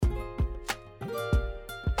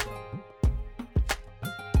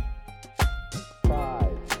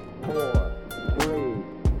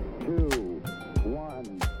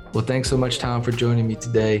Well, thanks so much, Tom, for joining me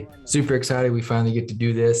today. Super excited we finally get to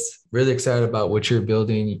do this. Really excited about what you're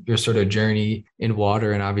building, your sort of journey in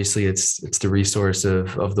water. And obviously it's the resource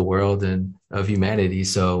of the world and of humanity.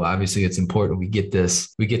 So obviously it's important we get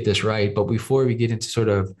this right. But before we get into sort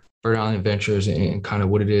of Bird Island Ventures and kind of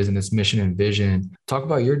what it is and its mission and vision, talk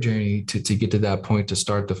about your journey to get to that point to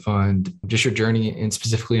start the fund, just your journey and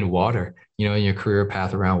specifically in water, in your career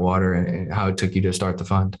path around water and how it took you to start the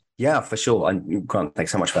fund. Yeah, for sure. And Grant,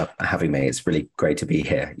 thanks so much for having me. It's really great to be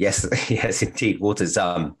here. Yes, yes, indeed. Water's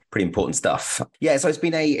pretty important stuff. Yeah, so it's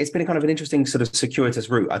been a kind of an interesting sort of circuitous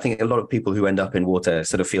route. I think a lot of people who end up in water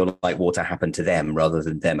sort of feel like water happened to them rather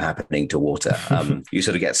than them happening to water. You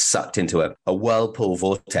sort of get sucked into a whirlpool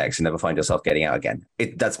vortex and never find yourself getting out again.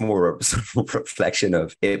 That's more a sort of reflection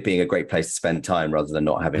of it being a great place to spend time rather than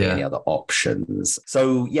not having any other options.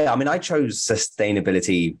 So yeah, I mean, I chose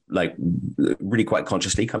sustainability like really quite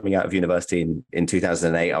consciously coming out of university in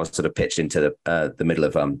 2008. I was sort of pitched into the middle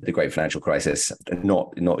of the great financial crisis.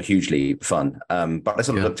 Not hugely fun, but I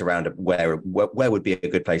sort of looked around at where would be a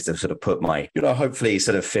good place to sort of put my hopefully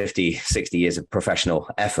sort of 50-60 years of professional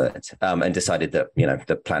effort, and decided that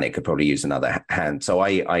the planet could probably use another hand. So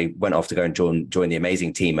I went off to go and join the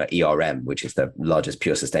amazing team at ERM, which is the largest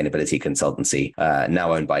pure sustainability consultancy,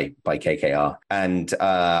 now owned by KKR, and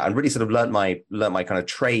really sort of learnt my kind of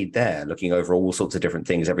trade there, looking over all sorts of different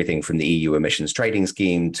things, everything from the EU emissions trading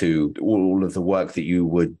scheme to all of the work that you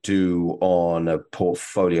would do on a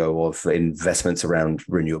portfolio of investments around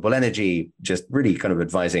renewable energy, just really kind of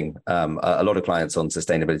advising a lot of clients on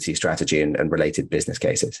sustainability strategy and related business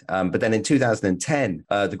cases. But then in 2010,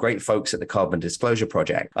 the great folks at the Carbon Disclosure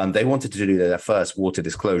Project, they wanted to do their first water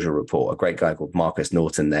disclosure report. A great guy called Marcus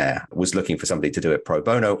Norton there was looking for somebody to do it pro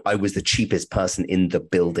bono. I was the cheapest person in the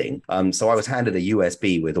building. So I was handed a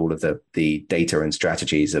USB with all of the data and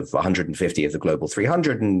strategies of 150 of the global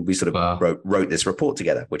 300. And we sort of wrote this report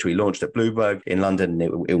together, which we launched at Bloomberg in London.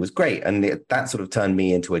 It was great. And that sort of turned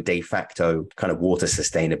me into a de facto kind of water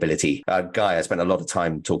sustainability guy. I spent a lot of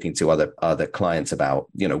time talking to other clients about,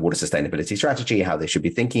 water sustainability strategy, how they should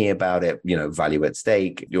be thinking about it, value at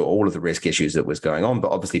stake, all of the risk issues that was going on.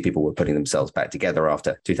 But obviously people were putting themselves back together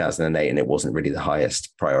after 2008, and it wasn't really the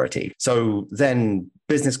highest priority. So then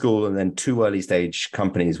business school and then two early stage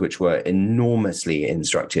companies, which were enormously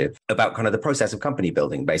instructive about kind of the process of company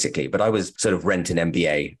building, basically. But I was sort of rent an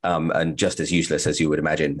MBA and just as useless as you would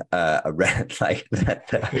imagine, a rent like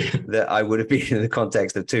that I would have been in the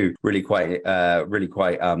context of two really quite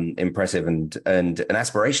impressive and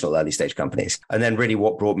aspirational early stage companies. And then really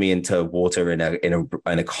what brought me into water in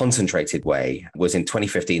a concentrated way was in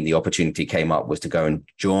 2015, the opportunity came up was to go and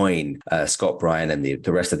join Scott Bryan and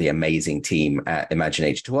the rest of the amazing team at Imagine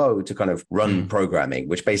H2O to kind of run programming,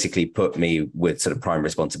 which basically put me with sort of prime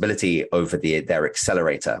responsibility over their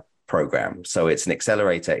accelerator program. So it's an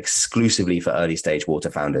accelerator exclusively for early stage water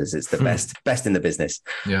founders. It's the best in the business.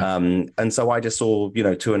 Yeah. And so I just saw,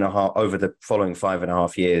 over the following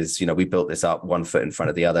 5.5 years, we built this up one foot in front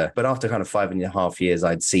of the other. But after kind of 5.5 years,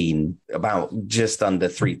 I'd seen about just under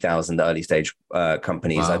 3,000 early stage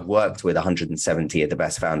companies. Wow. I'd worked with 170 of the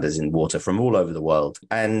best founders in water from all over the world.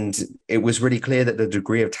 And it was really clear that the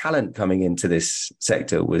degree of talent coming into this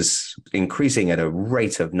sector was increasing at a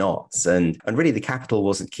rate of knots. And really the capital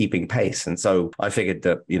wasn't keeping pace. And so I figured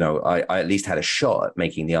that, I at least had a shot at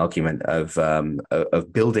making the argument of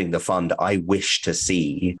building the fund I wish to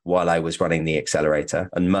see while I was running the accelerator.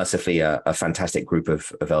 And mercifully, a fantastic group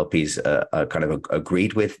of LPs kind of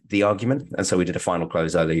agreed with the argument. And so we did a final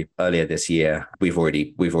close earlier this year. We've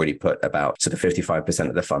already put about sort of 55%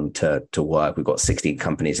 of the fund to work. We've got 16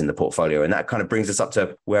 companies in the portfolio. And that kind of brings us up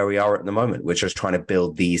to where we are at the moment. We're just trying to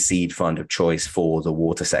build the seed fund of choice for the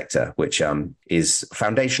water sector, which is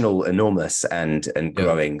foundational, enormous, and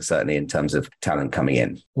growing, certainly in terms of talent coming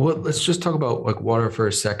in. Well, let's just talk about like water for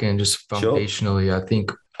a second, just foundationally.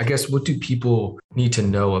 Sure. I guess, what do people need to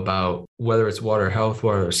know about whether it's water health,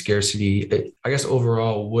 water scarcity? I guess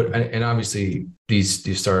overall, and obviously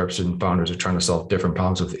these startups and founders are trying to solve different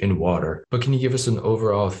problems within water, but can you give us an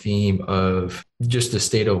overall theme of just the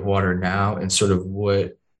state of water now and sort of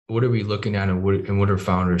what are we looking at and what are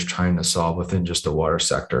founders trying to solve within just the water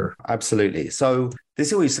sector? Absolutely. So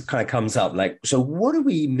this always kind of comes up like, so what do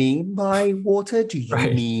we mean by water? Do you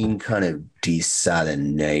mean kind of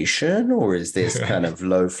desalination, or is this kind of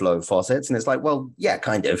low flow faucets? And it's like, well, yeah,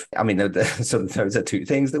 kind of. I mean, those are two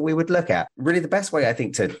things that we would look at. Really, the best way I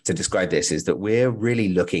think to describe this is that we're really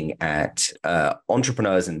looking at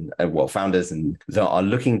entrepreneurs and founders and that are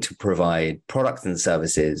looking to provide products and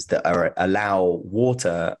services that allow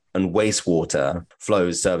water and wastewater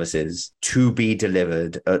flows services to be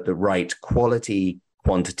delivered at the right quality,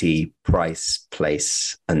 quantity, price,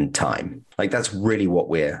 place, and time. Like that's really what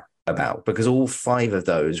we're about, because all five of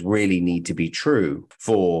those really need to be true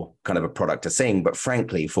for kind of a product to sing, but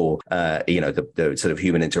frankly for the sort of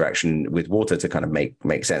human interaction with water to kind of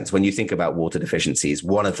make sense. When you think about water deficiencies,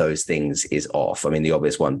 one of those things is off. I mean, the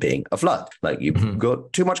obvious one being a flood, like you've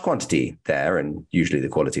got too much quantity there and usually the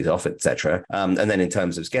quality is off, etc. And then in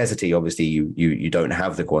terms of scarcity, obviously you don't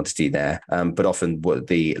have the quantity there, but often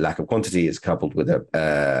the lack of quantity is coupled with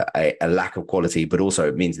a lack of quality, but also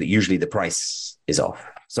it means that usually the price is off.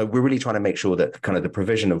 So we're really trying to make sure that kind of the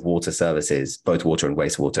provision of water services, both water and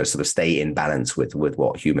wastewater, sort of stay in balance with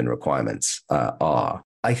what human requirements are.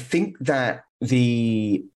 I think that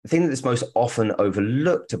the thing that's most often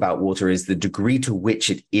overlooked about water is the degree to which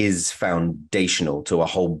it is foundational to a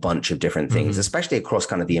whole bunch of different things, especially across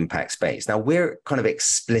kind of the impact space. Now, we're kind of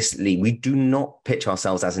we do not pitch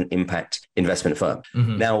ourselves as an impact investment firm.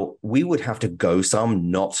 Now, we would have to go some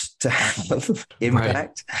not to have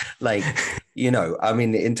impact. Right. Like, I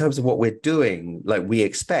mean, in terms of what we're doing, like we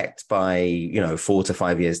expect by, 4 to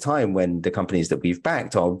 5 years time, when the companies that we've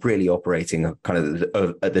backed are really operating kind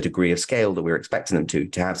of at the degree of scale that we're expecting them to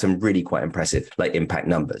have some really quite impressive like impact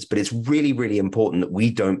numbers. But it's really, really important that we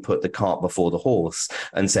don't put the cart before the horse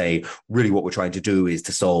and say, really what we're trying to do is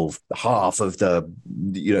to solve half of the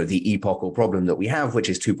epochal problem that we have, which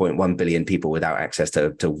is 2.1 billion people without access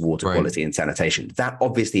to water quality and sanitation. That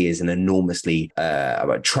obviously is an enormously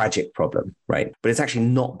tragic problem, right? But it's actually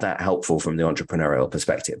not that helpful from the entrepreneurial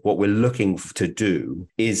perspective. What we're looking to do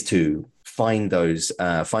is to find these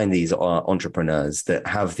entrepreneurs that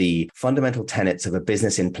have the fundamental tenets of a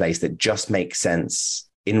business in place that just makes sense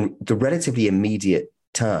in the relatively immediate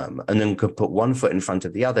term, and then could put one foot in front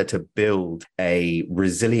of the other to build a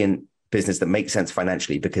resilient business that makes sense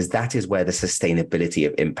financially, because that is where the sustainability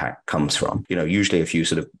of impact comes from. Usually if you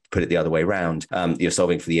sort of put it the other way around, you're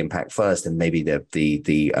solving for the impact first, and maybe the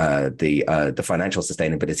financial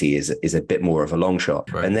sustainability is a bit more of a long shot.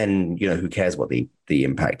 Right. And then, who cares what the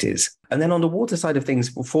impact is? And then on the water side of things,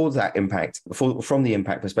 from the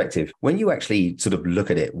impact perspective, when you actually sort of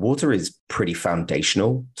look at it, water is pretty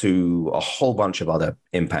foundational to a whole bunch of other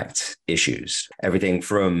impact issues. Everything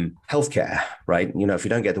from healthcare, right? If you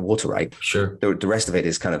don't get the water right, sure, the rest of it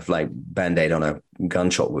is kind of like Band-Aid on a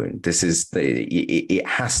gunshot wound. It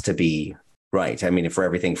has to be right. I mean, for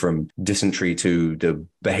everything from dysentery to the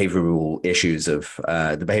behavioral issues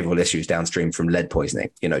downstream from lead poisoning,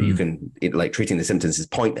 treating the symptoms is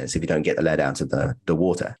pointless if you don't get the lead out of the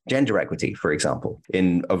water. Gender equity, for example,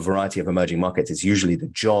 in a variety of emerging markets, it's usually the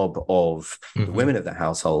job of the women of the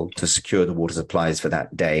household to secure the water supplies for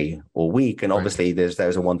that day or week. And obviously there's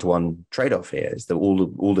a one-to-one trade-off here. Is that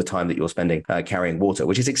all the time that you're spending carrying water,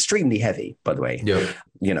 which is extremely heavy, by the way. Yeah.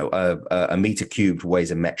 A meter cubed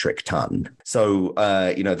weighs a metric ton. So,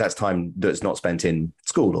 that's time that's not spent in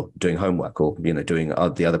school or doing homework or, doing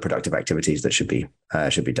the other productive activities that should be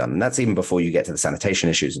done. And that's even before you get to the sanitation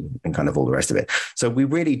issues and kind of all the rest of it. So we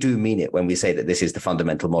really do mean it when we say that this is the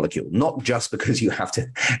fundamental molecule, not just because you have to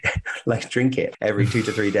like drink it every 2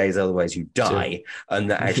 to 3 days, otherwise you die.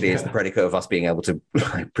 And that actually is the predicate of us being able to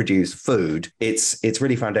produce food. It's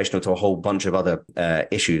really foundational to a whole bunch of other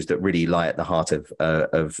issues that really lie at the heart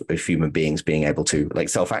of human beings being able to like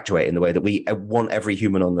self-actuate in the way that we want every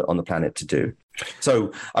human on the planet to do.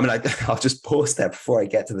 So, I mean, I'll just pause there before I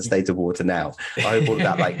get to the state of water now. I hope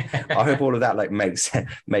all of that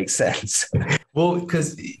makes sense. Well,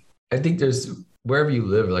 because I think there's wherever you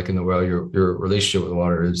live, like in the world, your relationship with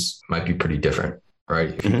water might be pretty different, right?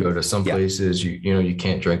 If you go to some places, you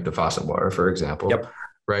can't drink the faucet water, for example. Yep.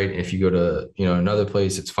 Right. If you go to, another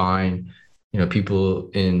place, it's fine. People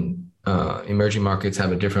in emerging markets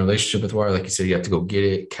have a different relationship with water. Like you said, you have to go get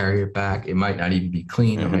it, carry it back. It might not even be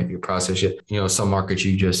clean. It might be a process. Some markets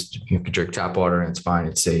you can drink tap water and it's fine.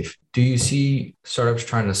 It's safe. Do you see startups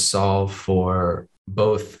trying to solve for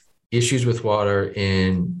both issues with water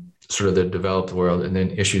in sort of the developed world and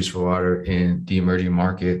then issues for water in the emerging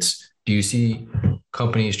markets? Do you see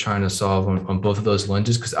companies trying to solve on both of those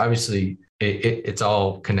lenses? Because obviously it's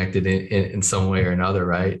all connected in some way or another,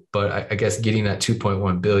 right? But I guess getting that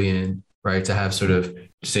 2.1 billion, right, to have sort of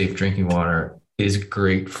safe drinking water is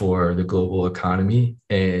great for the global economy,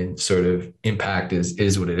 and sort of impact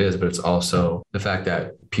is what it is. But it's also the fact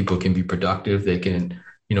that people can be productive. They can,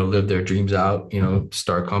 live their dreams out,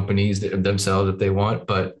 start companies themselves if they want.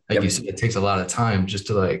 But like you said, it takes a lot of time just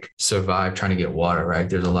to like survive trying to get water, right?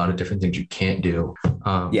 There's a lot of different things you can't do.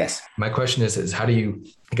 Yes. My question is how do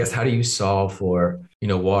you solve for,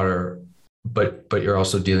 water, but you're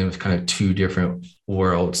also dealing with kind of two different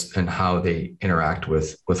worlds and how they interact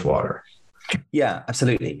with water? Yeah,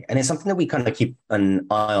 absolutely. And it's something that we kind of keep an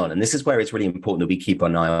eye on. And this is where it's really important that we keep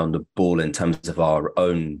an eye on the ball in terms of our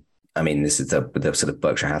own. I mean, this is the sort of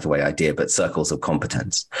Berkshire Hathaway idea, but circles of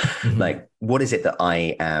competence. Mm-hmm. Like, what is it that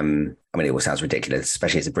I am? I mean, it all sounds ridiculous,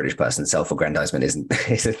 especially as a British person. Self-aggrandizement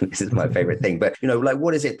isn't my favorite thing. But, like,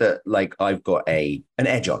 what is it that, like, I've got an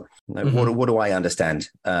edge on? Like, Mm-hmm. what do I understand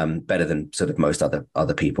better than sort of most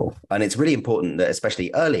other people? And it's really important that,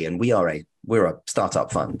 especially early, and we're a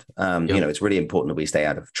startup fund. Yep. It's really important that we stay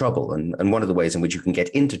out of trouble. And one of the ways in which you can get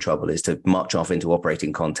into trouble is to march off into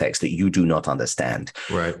operating context that you do not understand.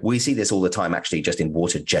 Right. We see this all the time, actually, just in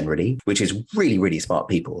water generally, which is really, really smart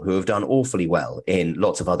people who have done awfully well in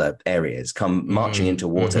lots of other areas come marching into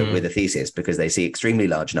water with a thesis because they see extremely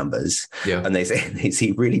large numbers, Yeah. and they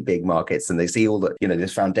see really big markets, and they see all the,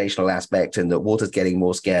 this foundational aspect, and that water's getting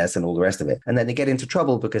more scarce and all the rest of it. And then they get into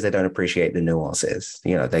trouble because they don't appreciate the nuances.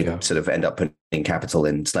 They sort of end up putting capital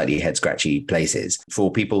in slightly head scratchy places.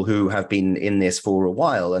 For people who have been in this for a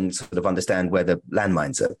while and sort of understand where the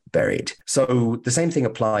landmines are buried. So the same thing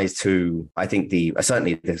applies to, I think,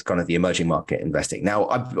 certainly this kind of the emerging market investing. Now,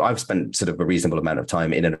 I've spent sort of a reasonable amount of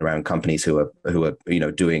time in and around companies who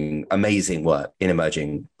are doing amazing work in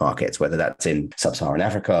emerging markets, whether that's in sub-Saharan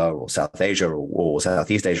Africa or South Asia or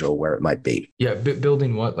Southeast Asia or where it might be. Yeah.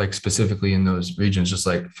 Building what, like specifically in those regions, just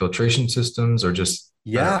like filtration systems or just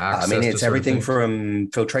I mean, it's everything from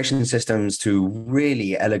filtration systems to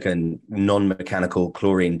really elegant non-mechanical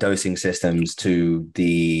chlorine dosing systems to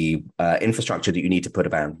the infrastructure that you need to put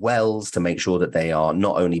around wells to make sure that they are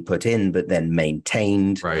not only put in, but then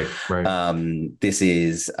maintained. Right. This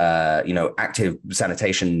is, active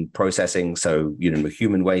sanitation processing. So,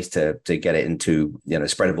 human waste to get it into,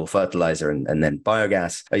 spreadable fertilizer and then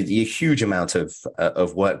biogas. A huge amount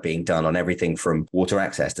of work being done on everything from water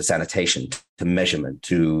access to sanitation to measurement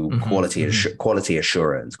to quality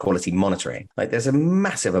assurance, quality monitoring. Like, there's a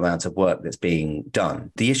massive amount of work that's being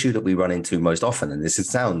done. The issue that we run into most often, and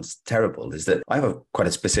sounds terrible, is that I have quite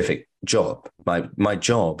a specific job. My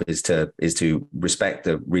job is to respect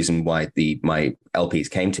the reason why my LPs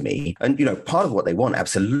came to me, and part of what they want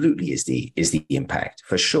absolutely is the impact,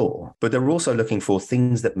 for sure. But they're also looking for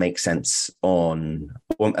things that make sense and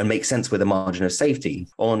make sense with a margin of safety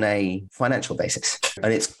on a financial basis.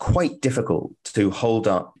 And it's quite difficult to hold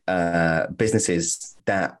up businesses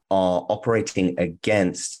that are operating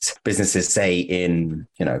against businesses, say in,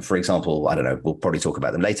 for example, I don't know, we'll probably talk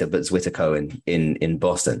about them later, but Zwitterco in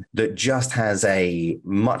Boston, that just has a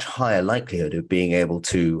much higher likelihood of being able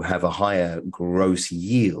to have a higher gross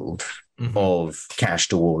yield of cash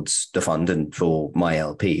towards the fund and for my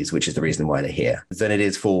LPs, which is the reason why they're here, than it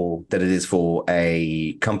is for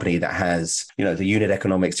a company that has, the unit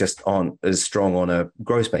economics just aren't as strong on a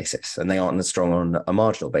gross basis, and they aren't as strong on a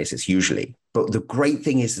marginal basis usually. But the great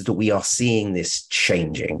thing is that we are seeing this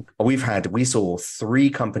changing. We saw 3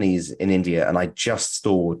 companies in India, and I just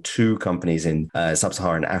saw 2 companies in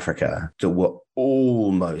sub-Saharan Africa that were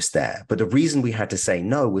almost there. But the reason we had to say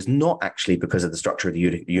no was not actually because of the structure of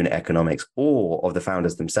the unit economics or of the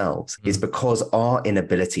founders themselves. It's because our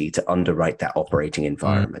inability to underwrite that operating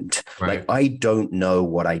environment. Right. Like, I don't know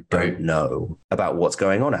what I don't know about what's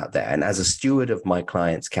going on out there. And as a steward of my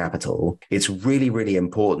client's capital, it's really, really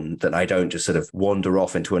important that I don't just sort of wander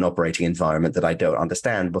off into an operating environment that I don't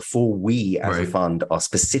understand before we as a fund are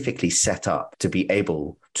specifically set up to be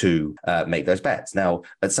able to make those bets. Now,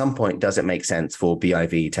 at some point, does it make sense for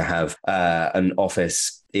BIV to have an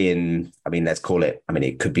office in, let's call it,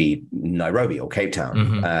 it could be Nairobi or Cape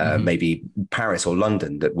Town, maybe Paris or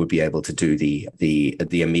London, that would be able to do the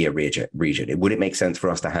EMEA region. Would it make sense for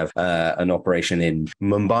us to have an operation in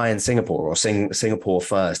Mumbai and Singapore, or Singapore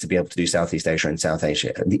first, to be able to do Southeast Asia and South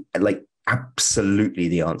Asia? Absolutely,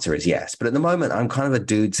 the answer is yes. But at the moment, I'm kind of a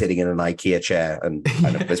dude sitting in an IKEA chair, and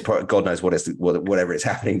it's probably, God knows whatever is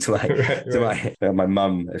happening to my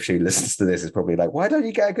mum, if she listens to this, is probably like, why don't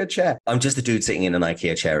you get a good chair? I'm just a dude sitting in an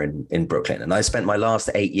IKEA chair in Brooklyn, and I spent my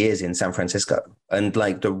last 8 years in San Francisco, and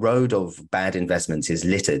like the road of bad investments is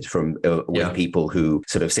littered with people who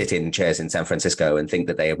sort of sit in chairs in San Francisco and think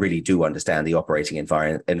that they really do understand the operating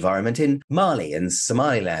environment in Mali and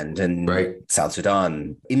Somaliland and South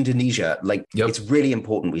Sudan, Indonesia. It's really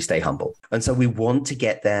important we stay humble. And so we want to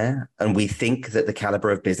get there. And we think that the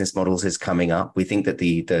caliber of business models is coming up. We think that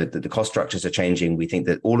the cost structures are changing. We think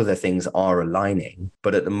that all of the things are aligning.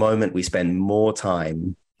 But at the moment, we spend more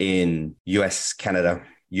time in US, Canada,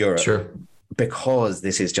 Europe, because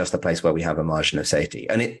this is just a place where we have a margin of safety.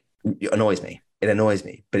 And it annoys me. It annoys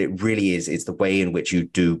me, but it really is. It's the way in which you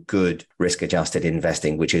do good risk-adjusted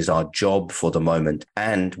investing, which is our job for the moment.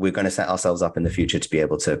 And we're going to set ourselves up in the future to be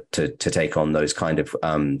able to take on those kind of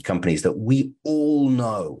companies that we all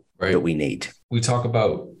know that we need. We talk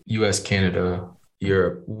about US, Canada,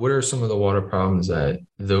 Europe. What are some of the water problems that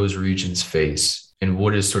those regions face? And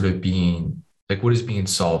what is sort of being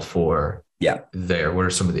solved for there? What are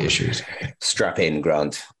some of the issues? Strap in,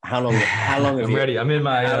 Grant. How long have I'm ready. I'm in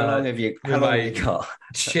my how long have you got?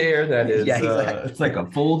 Chair that is it's like a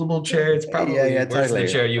foldable chair. It's probably worse than the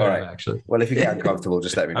chair you have, actually. Well, if you get uncomfortable,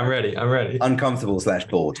 just let me know. I'm ready.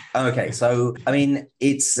 Uncomfortable/bored. Okay, so I mean,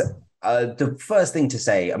 it's the first thing to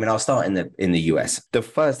say. I mean, I'll start in the US. The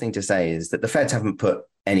first thing to say is that the Feds haven't put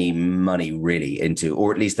any money really into,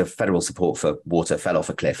 or at least the federal support for water fell off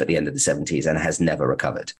a cliff at the end of the 70s and has never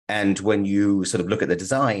recovered. And when you sort of look at the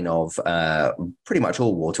design of pretty much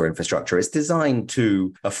all water infrastructure, it's designed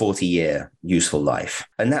to a 40-year useful life.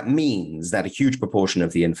 And that means that a huge proportion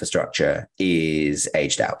of the infrastructure is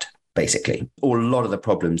aged out, basically. Or a lot of the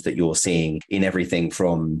problems that you're seeing in everything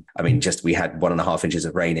from, I mean, just we had 1.5 inches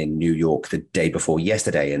of rain in New York the day before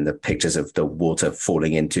yesterday, and the pictures of the water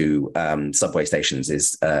falling into subway stations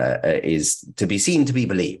is to be seen to be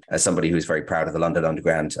believed. As somebody who's very proud of the London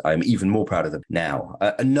Underground, I'm even more proud of them now.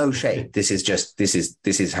 No shade. This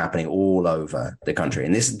is happening all over the country.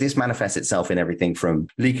 And this manifests itself in everything from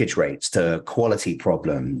leakage rates to quality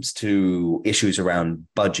problems to issues around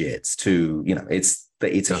budgets to,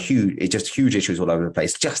 it's just huge issues all over the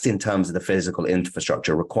place, just in terms of the physical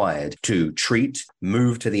infrastructure required to treat,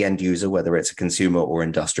 move to the end user, whether it's a consumer or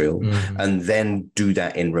industrial, and then do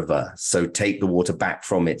that in reverse. So take the water back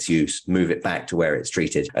from its use, move it back to where it's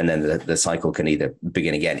treated, and then the cycle can either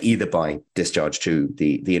begin again, either by discharge to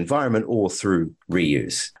the environment or through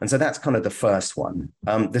reuse. And so that's kind of the first one.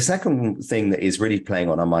 The second thing that is really playing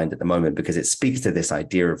on our mind at the moment, because it speaks to this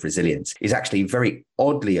idea of resilience, is actually very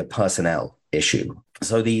oddly a personnel issue.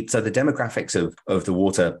 So the demographics of the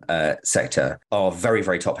water sector are very,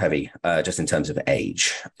 very top heavy, just in terms of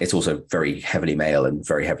age. It's also very heavily male and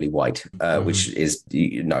very heavily white, which is,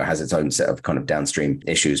 has its own set of kind of downstream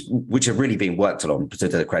issues, which are really being worked on to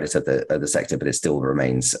the credit of the sector, but it still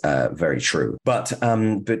remains very true. But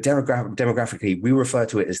demographically, we refer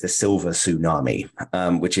to it as the silver tsunami,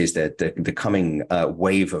 which is the coming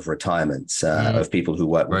wave of retirements of people who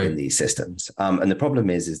work within these systems. And the problem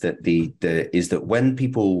is that when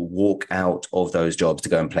people walk out of those jobs to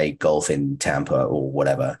go and play golf in Tampa or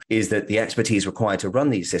whatever, is that the expertise required to run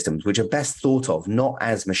these systems, which are best thought of not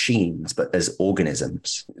as machines, but as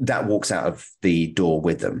organisms, that walks out of the door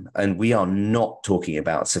with them. And we are not talking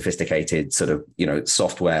about sophisticated sort of,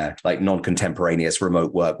 software, like non-contemporaneous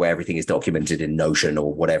remote work where everything is documented in Notion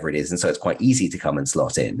or whatever it is. And so it's quite easy to come and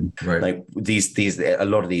slot in. Right. Like a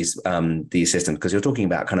lot of these systems, because you're talking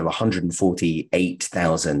about kind of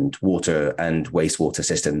 148,000 water and wastewater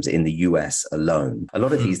systems in the US alone. A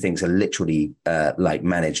lot of these things are literally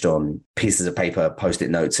managed on pieces of paper,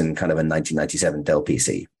 post-it notes, and kind of a 1997 Dell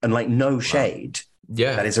PC. And no shade.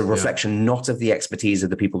 Yeah, that is a reflection not of the expertise of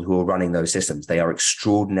the people who are running those systems. They are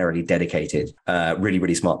extraordinarily dedicated, really,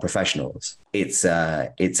 really smart professionals. It's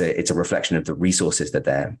a reflection of the resources that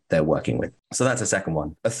they're working with. So that's a second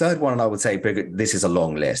one. A third one, and I would say, this is a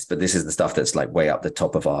long list, but this is the stuff that's way up the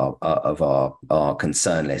top of our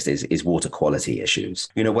concern list is water quality issues.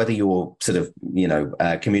 Whether you're sort of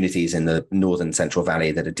communities in the northern Central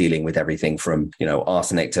Valley that are dealing with everything from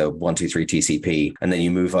arsenic to 123 TCP, and then you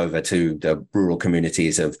move over to the rural communities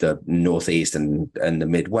of the Northeast and the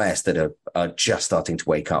Midwest that are just starting to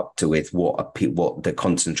wake up to with what the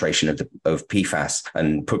concentration of PFAS,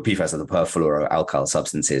 and PFAS are the perfluoroalkyl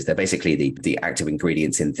substances. They're basically the active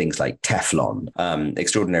ingredients in things like Teflon,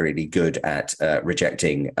 extraordinarily good at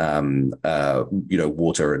rejecting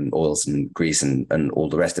water and oils and grease and all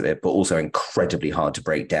the rest of it, but also incredibly hard to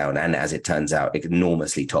break down. And as it turns out,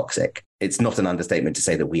 enormously toxic. It's not an understatement to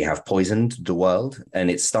say that we have poisoned the world,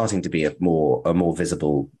 and it's starting to be a more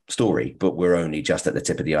visible story. But we're only just at the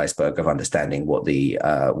tip of the iceberg of understanding what the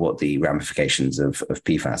ramifications of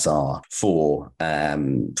PFAS are for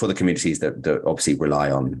the communities that obviously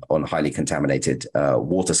rely on highly contaminated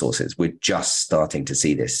water sources. We're just starting to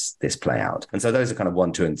see this play out, and so those are kind of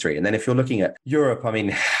 1, 2, and 3. And then if you're looking at Europe,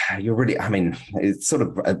 it's sort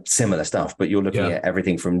of similar stuff, but you're looking at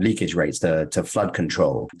everything from leakage rates to flood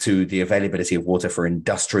control to the availability of water for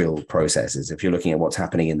industrial processes. If you're looking at what's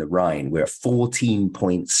happening in the Rhine, we're at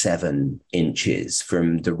 14.7 inches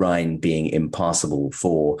from the Rhine being impassable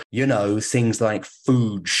for, things like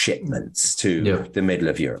food shipments to the middle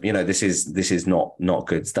of Europe. This is not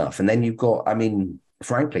good stuff. And then you've got,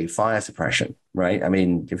 frankly, fire suppression, right? I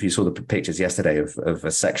mean, if you saw the pictures yesterday of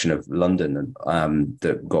a section of London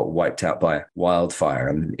that got wiped out by wildfire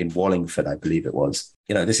in Wallingford, I believe it was,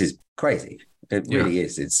 this is crazy. It really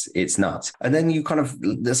is. It's nuts. And then you kind of,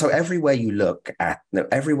 so everywhere you look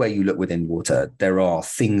within water, there are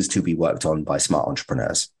things to be worked on by smart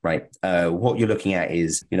entrepreneurs, right? What you're looking at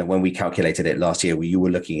is, when we calculated it last year, you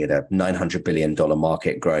were looking at a $900 billion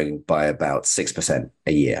market growing by about 6%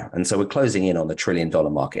 a year. And so we're closing in on the $1 trillion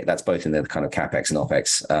market. That's both in the kind of CapEx and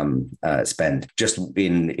OpEx spend, just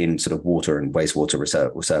in sort of water and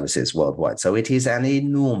wastewater services worldwide. So it is an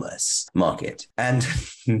enormous market. And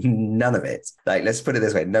none of it, like, let's put it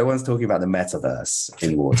this way, no one's talking about the metaverse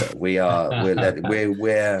in water.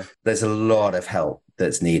 There's a lot of help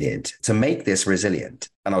that's needed to make this resilient.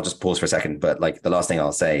 And I'll just pause for a second, but like the last thing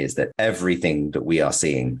I'll say is that everything that we are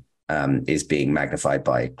seeing is being magnified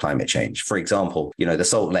by climate change. For example, the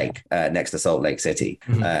Salt Lake next to Salt Lake City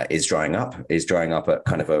is drying up at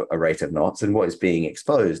kind of a rate of knots. And what is being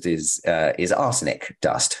exposed is arsenic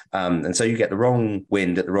dust. And so you get the wrong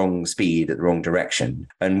wind at the wrong speed, at the wrong direction.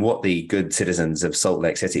 And what the good citizens of Salt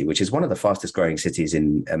Lake City, which is one of the fastest growing cities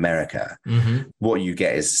in America, what you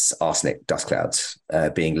get is arsenic dust clouds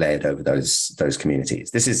being layered over those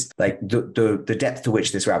communities. This is like the depth to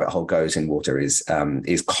which this rabbit hole goes in water is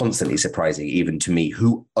constantly surprising, even to me,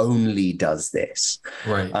 who only does this.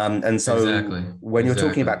 Right. And so when you're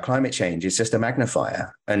talking about climate change, it's just a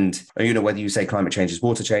magnifier. And, whether you say climate change is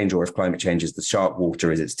water change, or if climate change is the shark,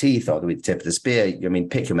 water is its teeth, or the tip of the spear,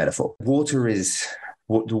 pick your metaphor. Water is...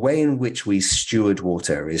 the way in which we steward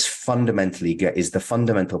water is the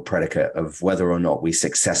fundamental predicate of whether or not we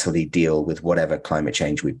successfully deal with whatever climate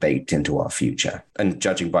change we baked into our future. And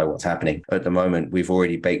judging by what's happening at the moment, we've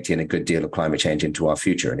already baked in a good deal of climate change into our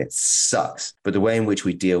future, and it sucks. But the way in which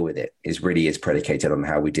we deal with it is predicated on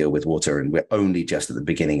how we deal with water. And we're only just at the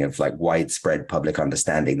beginning of like widespread public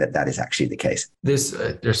understanding that is actually the case. There's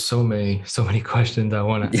so many questions I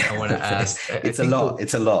want to ask. It's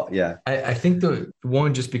a lot. Yeah. I think the one,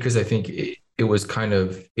 just because I think it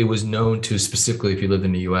was known to, specifically if you live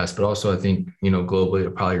in the US, but also I think, globally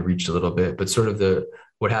it probably reached a little bit, but sort of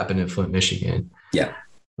what happened in Flint, Michigan. Yeah.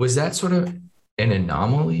 Was that sort of an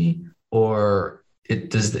anomaly, or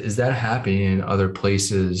is that happening in other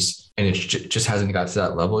places and it just hasn't got to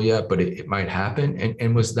that level yet, but it might happen?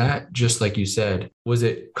 And was that, just like you said, was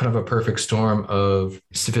it kind of a perfect storm of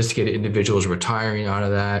sophisticated individuals retiring out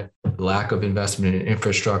of that, lack of investment in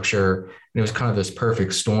infrastructure, and it was kind of this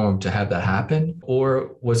perfect storm to have that happen?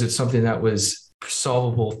 Or was it something that was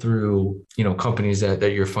solvable through, companies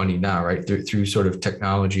that you're funding now, right? Through sort of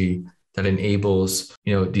technology that enables,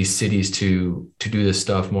 these cities to do this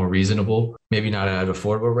stuff more reasonable, maybe not at an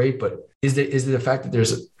affordable rate, but is it the fact that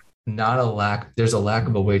there's a lack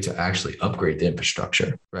of a way to actually upgrade the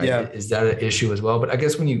infrastructure, right? Yeah. Is that an issue as well? But I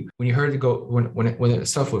guess when you heard when the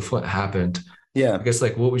stuff with Flint happened, I guess,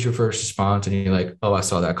 like, what was your first response? And you're like, oh, I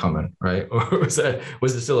saw that coming, right? Or was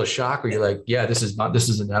it still a shock, or you're like, yeah, this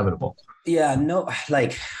is inevitable? Yeah, no,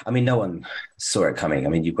 no one saw it coming. I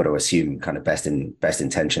mean, you've got to assume kind of best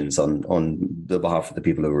intentions on the behalf of the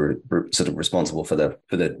people who were sort of responsible for the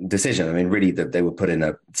decision. I mean, really, they were put in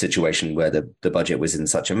a situation where the budget was in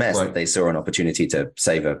such a mess that they saw an opportunity to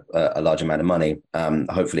save a large amount of money.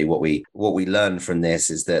 Hopefully, what we learned from this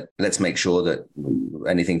is that let's make sure that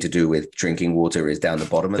anything to do with drinking water is down the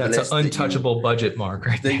bottom of the list. That's an untouchable budget mark,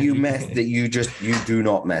 right? That you do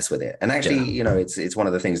not mess with it. And actually, it's one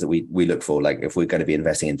of the things that we look for. Like, if we're going to be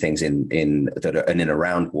investing in things in that are in and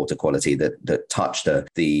around water quality that touch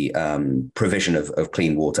the provision of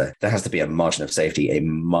clean water, there has to be a margin of safety a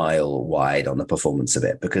mile wide on the performance of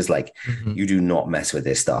it, because you do not mess with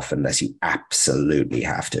this stuff unless you absolutely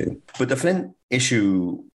have to. But the Flint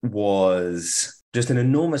issue was just an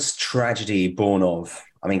enormous tragedy born of,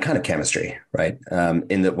 kind of chemistry, right?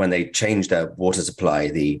 In that when they changed their water supply,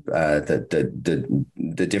 the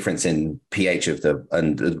difference in pH and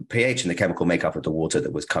the chemical makeup of the water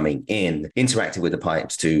that was coming in interacted with the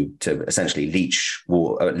pipes to essentially leach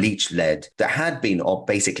lead that had been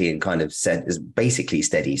basically in kind of basically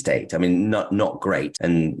steady state. I mean, not great,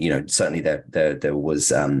 and certainly there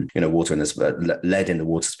was water in this lead in the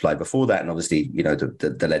water supply before that, and obviously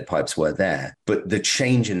the lead pipes were there, but the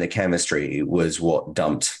change in the chemistry was what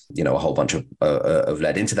dumped a whole bunch of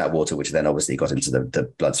lead into that water, which then obviously got into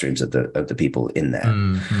the bloodstreams of the people in there.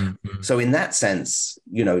 Mm-hmm. So in that sense,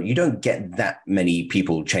 you don't get that many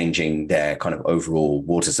people changing their kind of overall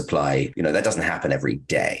water supply. That doesn't happen every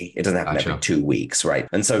day. It doesn't happen every 2 weeks, right?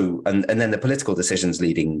 And so, and then the political decisions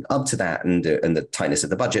leading up to that, and the tightness of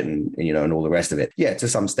the budget, and all the rest of it. Yeah, to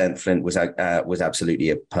some extent, Flint was absolutely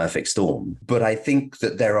a perfect storm. But I think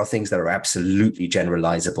that there are things that are absolutely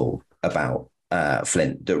generalizable about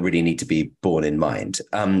Flint that really need to be borne in mind.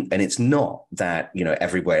 And it's not that,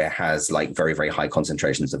 everywhere has like very, very high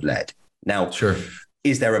concentrations of lead. Now, sure.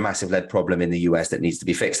 Is there a massive lead problem in the US that needs to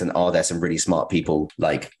be fixed? And are there some really smart people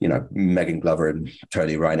like, Megan Glover and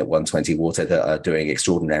Tony Ryan at 120 Water that are doing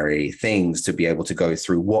extraordinary things to be able to go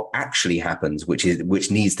through what actually happens, which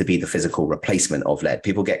needs to be the physical replacement of lead?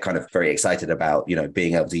 People get kind of very excited about,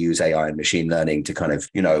 being able to use AI and machine learning to kind of,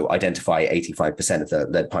 identify 85% of the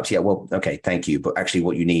lead pipes. Yeah, well, okay, thank you. But actually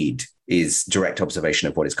what you need is direct observation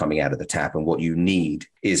of what is coming out of the tap, and what you need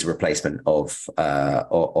is replacement of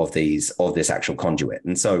this actual conduit.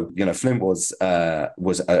 And so, Flint was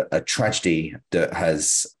a tragedy that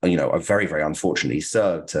has, very, very unfortunately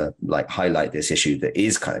served to like highlight this issue that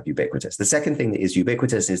is kind of ubiquitous. The second thing that is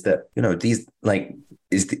ubiquitous is that, these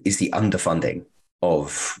is the underfunding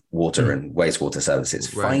of water and wastewater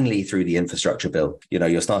services. Right. Finally, through the infrastructure bill,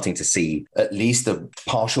 you're starting to see at least a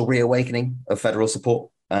partial reawakening of federal support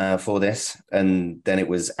for this. And then it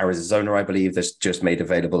was Arizona, I believe, that's just made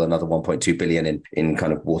available another 1.2 billion in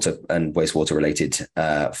kind of water and wastewater related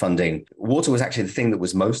funding. Water was actually the thing that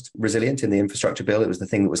was most resilient in the infrastructure bill. It was the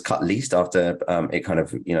thing that was cut least after it kind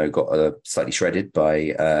of, got slightly shredded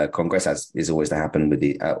by Congress, as is always to happen with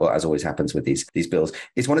as always happens with these bills.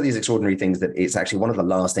 It's one of these extraordinary things that it's actually one of the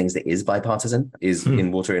last things that is bipartisan is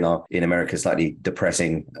in water in America's slightly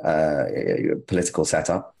depressing political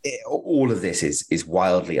setup. All of this is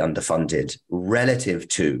wildly underfunded relative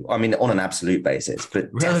to, on an absolute basis, but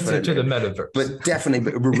relative to the metaverse. But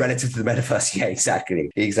definitely relative to the metaverse. Yeah,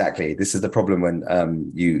 exactly. This is the problem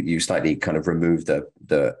when you slightly kind of remove the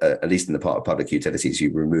at least in the part of public utilities,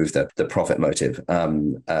 you remove the profit motive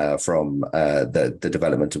from the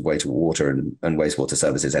development of water and wastewater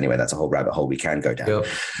services. Anyway, that's a whole rabbit hole we can go down.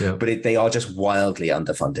 Yep. But they are just wildly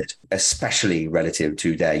underfunded, especially relative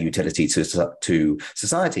to their utility to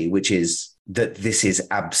society, which is that this is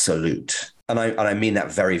absolute. And I mean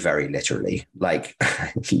that very, very literally. Like,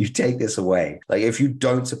 you take this away. Like, if you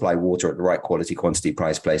don't supply water at the right quality, quantity,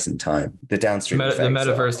 price, place, and time, the downstream the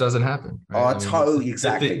metaverse doesn't happen. Right? Totally,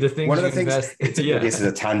 exactly. One of the things, this is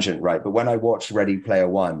a tangent, right? But when I watched Ready Player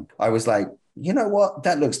One, I was like, you know what?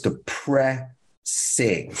 That looks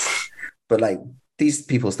depressing. But like, these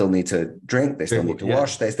people still need to drink. They still need to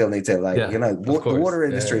wash. They still need to the water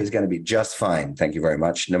industry is going to be just fine. Thank you very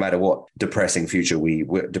much. No matter what depressing future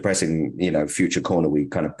future corner we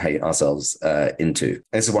kind of paint ourselves into.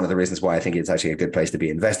 This is one of the reasons why I think it's actually a good place to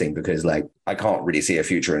be investing, because like I can't really see a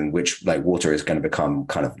future in which like water is going to become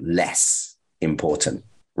kind of less important.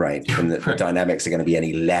 Right. And the dynamics are going to be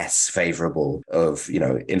any less favorable of,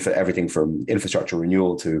 everything from infrastructure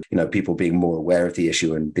renewal to, people being more aware of the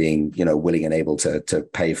issue and being, willing and able to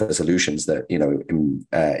pay for solutions that,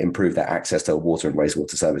 improve their access to water and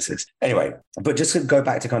wastewater services. Anyway, but just to go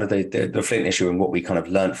back to kind of the Flint issue and what we kind of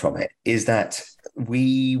learned from it is that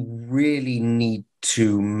we really need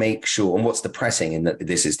to make sure, and what's depressing in that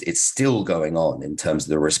it's still going on in terms of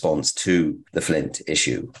the response to the Flint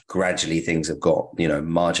issue. Gradually things have got,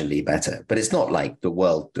 marginally better, but it's not like the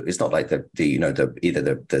world, it's not like either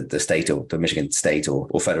the state or the Michigan state or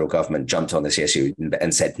federal government jumped on this issue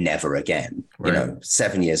and said never again. Right.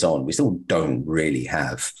 7 years on, we still don't really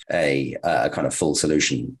have a kind of full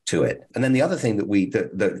solution to it. And then the other thing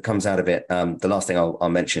that comes out of it, the last thing I'll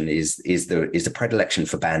mention is the predilection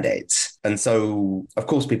for Band-Aids. And so, of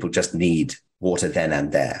course, people just need water then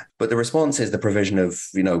and there. But the response is the provision of,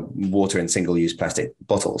 water in single-use plastic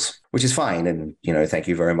bottles, which is fine. And, thank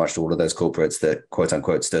you very much to all of those corporates that quote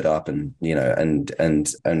unquote stood up and,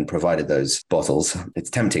 and provided those bottles.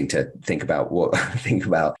 It's tempting to think about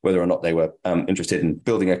whether or not they were interested in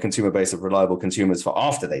building a consumer base of reliable consumers for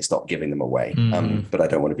after they stopped giving them away. But I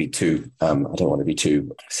don't want to be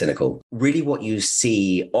too cynical. Really what you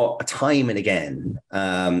see time and again,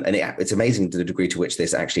 and it's it's amazing the degree to which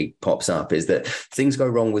this actually pops up is that things go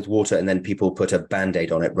wrong with water and then people put a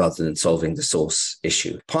band-aid on it rather than solving the source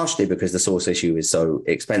issue, partially because the source issue is so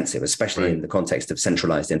expensive, especially in the context of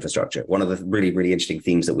centralized infrastructure. One of the really, really interesting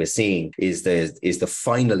themes that we're seeing is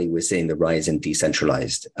finally we're seeing the rise in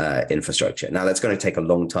decentralized infrastructure. Now, that's going to take a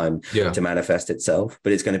long time to manifest itself,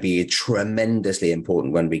 but it's going to be tremendously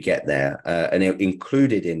important when we get there, and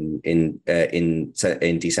included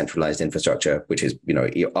in decentralized infrastructure, which is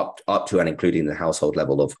up to and including the household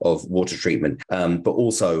level of water treatment, but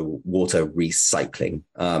also water recycling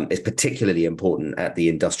is particularly important at the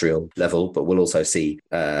industrial level. But we'll also see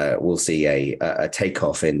a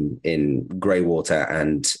takeoff in grey water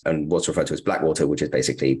and what's referred to as black water, which is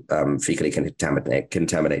basically fecally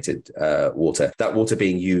contaminated water. That water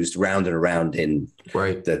being used round and around in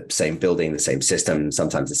the same building, the same system,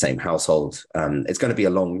 sometimes the same household. It's going to be a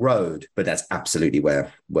long road, but that's absolutely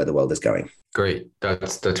where the world is going. Great.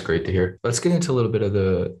 That's great to hear. Let's get into a little bit of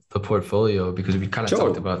the portfolio, because we kind of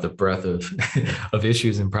talked about the breadth of of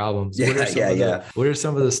issues and problems. What are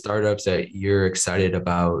some of the startups that you're excited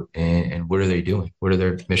about, and what are they doing? What are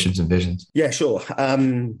their missions and visions? Yeah, sure.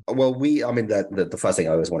 Well, the first thing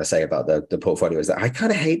I always want to say about the portfolio is that I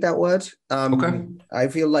kind of hate that word. I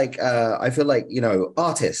feel like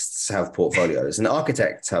artists have portfolodios and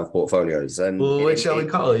architects have portilios. And what shall we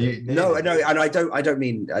call it? No, and I don't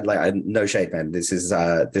mean no shade, man. This is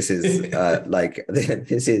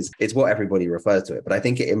it's what everybody refers to it, but I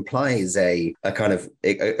think it implies a kind of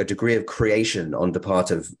a degree of creation on the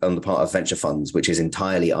part of venture funds, which is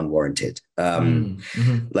entirely unwarranted.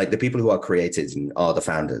 Like, the people who are created are the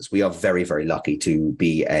founders. We are very, very lucky to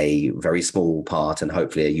be a very small part and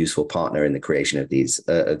hopefully a useful partner in the creation of these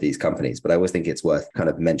companies. But I always think it's worth kind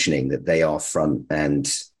of mentioning that they are front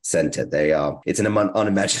and center. It's an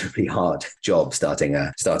unimaginably hard job starting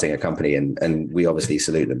a company, and we obviously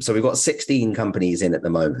salute them. So we've got 16 companies in at the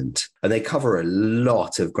moment, and they cover a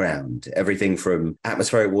lot of ground. Everything from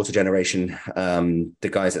atmospheric water generation. The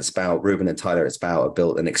guys at Spout, Ruben and Tyler at Spout, have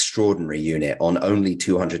built an extraordinary unit on only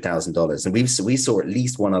 $200,000, and we saw at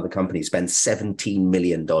least one other company spend $17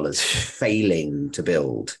 million failing to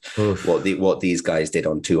build what these guys did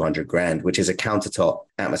on 200 grand, which is a countertop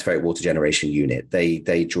atmospheric water generation unit.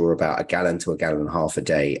 They draw about 1 gallon to 1.5 gallons a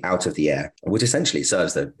day out of the air, which essentially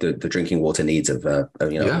serves the drinking water needs of a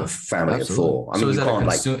family of four. I mean,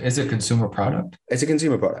 so is it a consumer product? It's a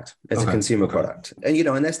consumer product. It's a consumer product, and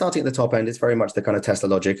and they're starting at the top end. It's very much the kind of Tesla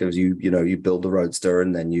logic of you build the Roadster,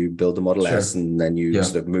 and then you build the Model S, and then you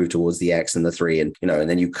sort of move towards the X and the 3, and and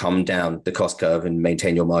then you come down the cost curve and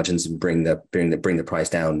maintain your margins and bring the price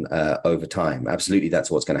down over time. Absolutely, that's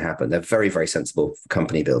what's going to happen. They're very, very sensible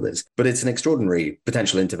company builders, but it's an extraordinary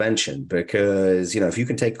potential intervention, because if you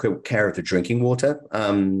can take care of the drinking water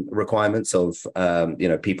requirements of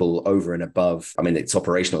people over and above, I mean, it's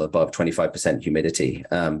operational above 25% humidity,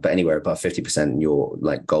 but anywhere above 50% you're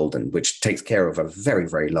like golden, which takes care of a very,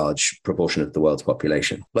 very large proportion of the world's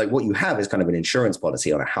population. Like, what you have is kind of an insurance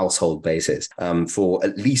policy on a household basis for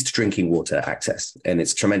at least drinking water access, and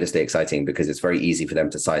it's tremendously exciting because it's very easy for them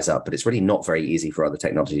to size up, but it's really not very easy for other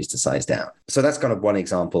technologies to size down. So that's kind of one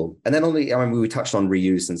example. And then we touched on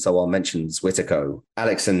reuse, and so I'll mention Zwitterco.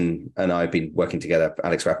 Alex and I have been working together.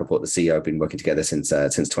 Alex Rappaport, the CEO, have been working together since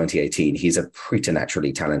 2018. He's a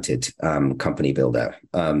preternaturally talented company builder.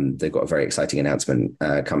 They've got a very exciting announcement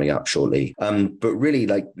coming up shortly. But really,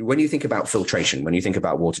 like, when you think about filtration, when you think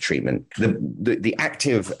about water treatment, the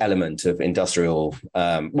active element of industrial,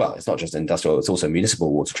 it's not just industrial, it's also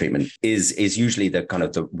municipal water treatment, is usually the kind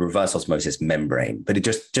of the reverse osmosis membrane. But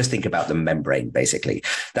just think about the membrane, basically.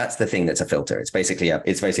 That's the thing that's a filter. It's basically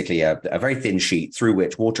a very thin sheet through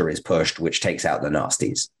which water is pushed, which takes out the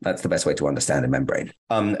nasties. That's the best way to understand a membrane.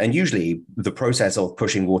 And usually the process of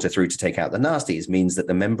pushing water through to take out the nasties means that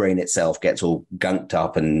the membrane itself gets all gunked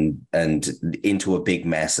up and into a big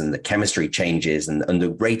mess, and the chemistry changes, and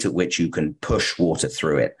the rate at which you can push water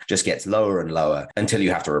through it just gets lower and lower until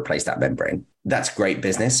you have to replace that membrane. That's great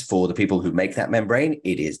business for the people who make that membrane.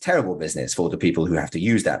 It is terrible business for the people who have to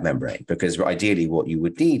use that membrane, because ideally what you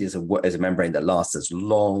would need is a membrane that lasts as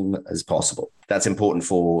long as possible. That's important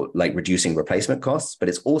for like reducing replacement costs, but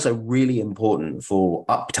it's also really important for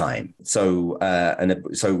uptime. So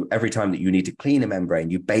every time that you need to clean a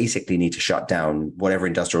membrane, you basically need to shut down whatever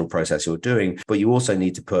industrial process you're doing, but you also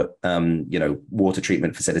need to put water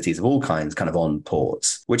treatment facilities of all kinds kind of on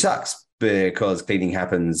pause, which sucks, because cleaning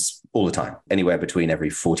happens all the time, anywhere between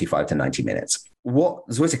every 45 to 90 minutes. What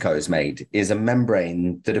Zwitterco has made is a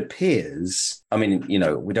membrane that appears, I mean,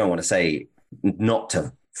 we don't want to say not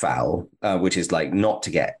to foul, which is like not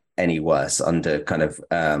to get any worse under kind of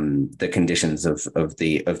the conditions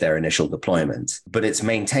of their initial deployment, but it's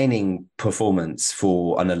maintaining performance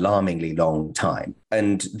for an alarmingly long time.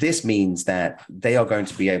 And this means that they are going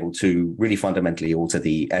to be able to really fundamentally alter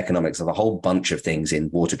the economics of a whole bunch of things in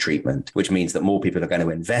water treatment, which means that more people are going to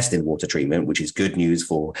invest in water treatment, which is good news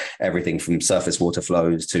for everything from surface water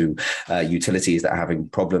flows to utilities that are having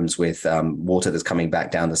problems with water that's coming back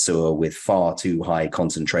down the sewer with far too high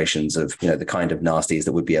concentrations of, the kind of nasties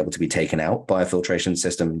that would be able to be taken out by a filtration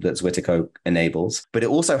system that Zwitterco enables. But it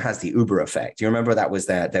also has the Uber effect. You remember that was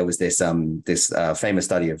there was this famous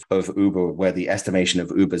study of Uber where the estimation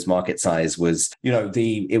of Uber's market size was,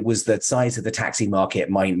 it was the size of the taxi market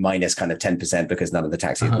minus kind of 10% because none of the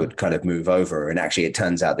taxis would kind of move over. And actually, it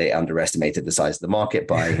turns out they underestimated the size of the market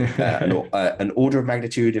by an order of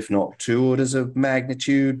magnitude, if not 2 orders of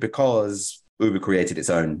magnitude, because Uber created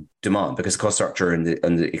its own demand because cost structure and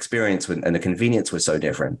the experience and the convenience was so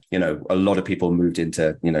different. A lot of people moved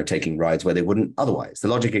into, taking rides where they wouldn't otherwise. The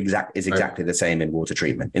logic is exactly the same in water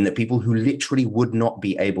treatment, in that people who literally would not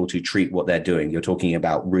be able to treat what they're doing. You're talking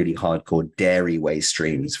about really hardcore dairy waste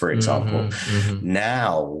streams, for example.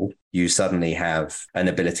 Now you suddenly have an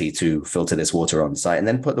ability to filter this water on site and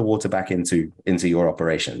then put the water back into your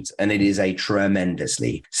operations. And it is a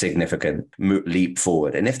tremendously significant leap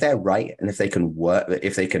forward. And if they're right, and if they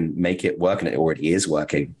can make it work, and it already is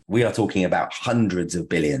working, we are talking about hundreds of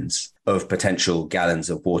billions of potential gallons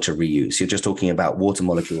of water reuse. You're just talking about water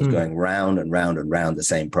molecules going round and round and round the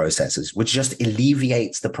same processes, which just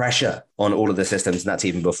alleviates the pressure on all of the systems. And that's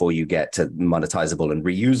even before you get to monetizable and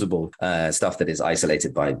reusable stuff that is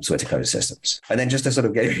isolated by Zwitterco systems. And then just to sort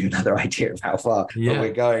of give you another idea of how far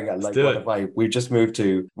we're going, we just moved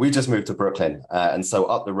to Brooklyn, and so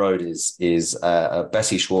up the road is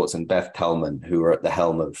Bessie Schwartz and Beth Tellman, who are at the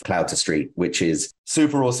helm of Cloud to Street, which is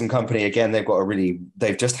super awesome company. Again,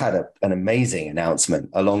 they've just had an amazing announcement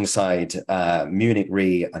alongside Munich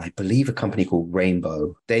Re and I believe a company called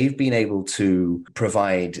Rainbow. They've been able to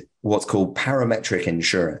provide what's called parametric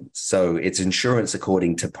insurance. So it's insurance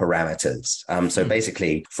according to parameters. So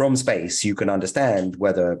basically from space, you can understand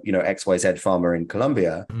whether, XYZ farmer in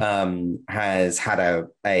Colombia has had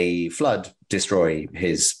a flood destroy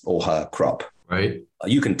his or her crop. Right.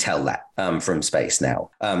 You can tell that from space now.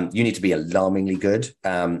 You need to be alarmingly good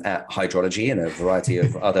at hydrology and a variety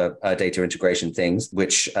of other data integration things,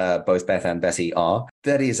 which both Beth and Bessie are.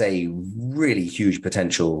 That is a really huge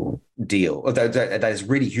potential deal. That is a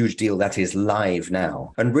really huge deal that is live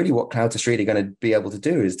now. And really what Cloud to Street are going to be able to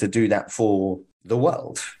do is to do that for the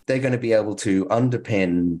world. They're going to be able to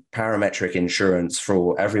underpin parametric insurance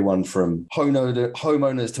for everyone from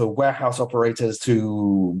homeowners to warehouse operators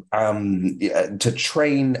to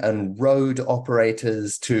train and road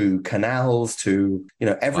operators to canals to,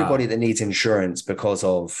 everybody that needs insurance because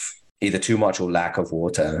of either too much or lack of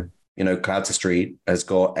water. Cloud to Street has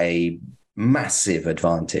got a massive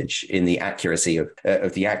advantage in the accuracy of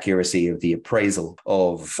the appraisal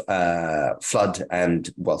of flood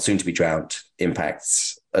and soon to be drought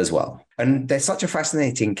impacts as well. And they're such a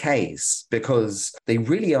fascinating case because they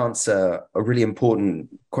really answer a really important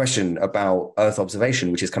question about Earth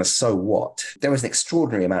observation, which is kind of, so what? There was an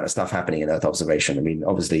extraordinary amount of stuff happening in Earth observation. I mean,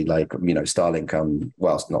 obviously, Starlink,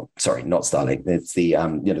 not Starlink. It's the,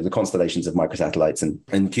 the constellations of microsatellites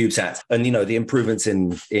and CubeSats. And, the improvements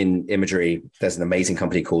in imagery. There's an amazing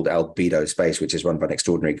company called Albedo Space, which is run by an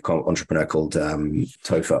extraordinary entrepreneur called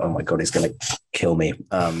Topher. Oh my God, he's going to kill me.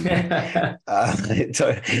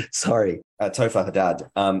 Sorry, Topher Haddad.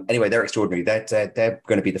 Anyway, they're extraordinary. They're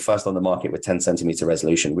going to be the first on the market with 10 centimeter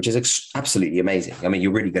resolution, which is absolutely amazing. I mean,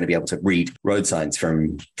 you're really going to be able to read road signs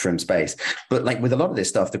from space. But with a lot of this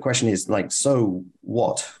stuff, the question is so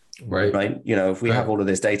what? Right. If we have all of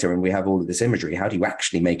this data and we have all of this imagery, how do you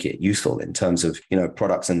actually make it useful in terms of,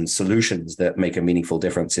 products and solutions that make a meaningful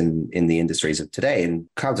difference in the industries of today? And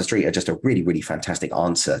Cloud to Street are just a really, really fantastic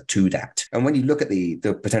answer to that. And when you look at the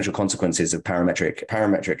potential consequences of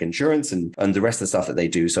parametric insurance and the rest of the stuff that they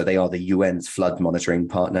do, so they are the UN's flood monitoring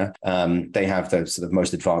partner. They have the sort of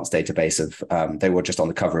most advanced database of, they were just on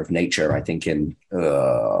the cover of Nature, I think in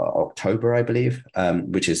October, I believe,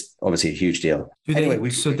 which is obviously a huge deal.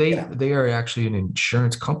 They are actually an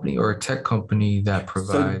insurance company or a tech company that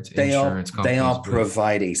provides insurance companies.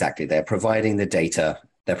 They're providing the data.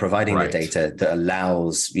 They're providing the data that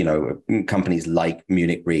allows, companies like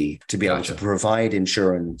Munich Re to be able to provide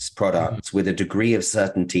insurance products with a degree of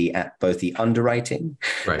certainty at both the underwriting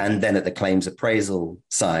and then at the claims appraisal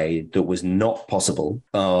side that was not possible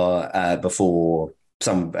before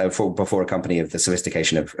before a company of the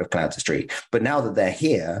sophistication of Cloud to Street. But now that they're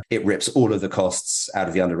here, it rips all of the costs out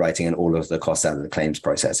of the underwriting and all of the costs out of the claims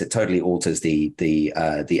process. It totally alters the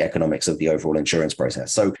economics of the overall insurance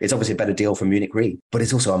process. So it's obviously a better deal for Munich Re, but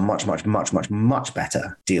it's also a much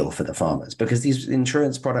better deal for the farmers, because these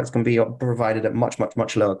insurance products can be provided at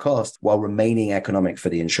much lower cost while remaining economic for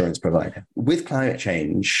the insurance provider. With climate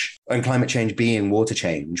change, and climate change being water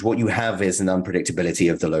change, what you have is an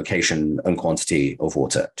unpredictability of the location and quantity of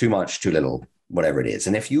water. Too much, too little, whatever it is.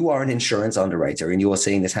 And if you are an insurance underwriter and you are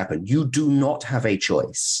seeing this happen, you do not have a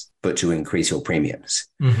choice but to increase your premiums.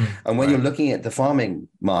 Mm-hmm. And when you're looking at the farming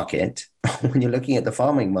market,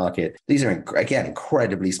 these are, again,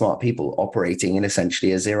 incredibly smart people operating in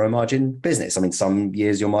essentially a zero margin business. I mean, some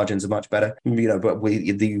years your margins are much better, but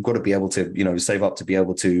you've got to be able to, save up to be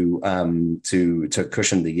able to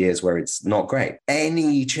cushion the years where it's not great.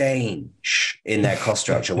 Any change in their cost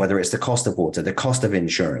structure, whether it's the cost of water, the cost of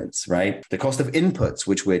insurance, right? The cost of inputs,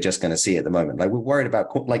 which we're just going to see at the moment. Like, we're worried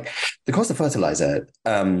about like the cost of fertilizer,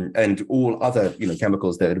 and all other,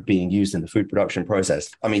 chemicals that are being used in the food production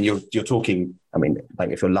process. I mean, you're talking, like,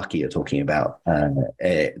 if you're lucky, you're talking about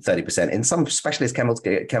 30%. In some specialist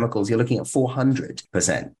chemicals, you're looking at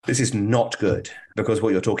 400%. This is not good, because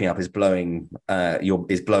what you're talking up is blowing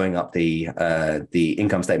up the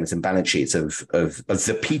income statements and balance sheets of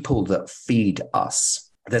the people that feed us.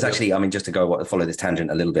 There's actually, just to follow this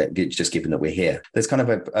tangent a little bit, just given that we're here, there's kind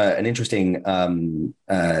of an interesting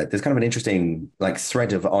like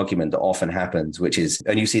thread of argument that often happens, which is,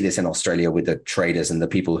 and you see this in Australia with the traders and the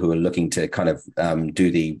people who are looking to kind of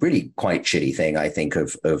do the really quite shitty thing, I think,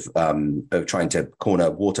 of trying to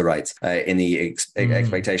corner water rights in the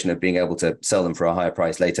expectation of being able to sell them for a higher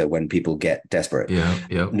price later when people get desperate. Yeah.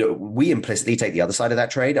 No, we implicitly take the other side of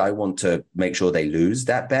that trade. I want to make sure they lose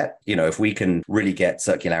that bet. If we can really get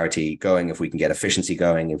circularity going, if we can get efficiency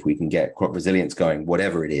going, if we can get crop resilience going,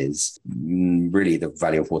 whatever it is, really the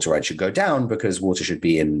value of water rights should go down, because water should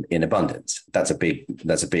be in abundance. That's a big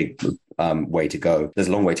way to go. There's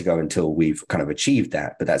a long way to go until we've kind of achieved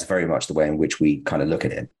that, but that's very much the way in which we kind of look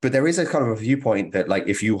at it. But there is a kind of a viewpoint that, like,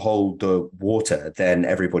 if you hold the water, then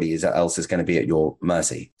everybody else is going to be at your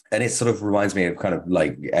mercy. And it sort of reminds me of kind of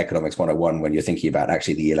like economics 101, when you're thinking about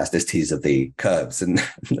actually the elasticities of the curves and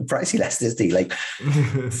the price elasticity. Like,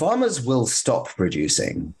 farmers will stop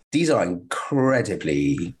producing. These are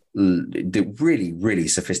incredibly, really, really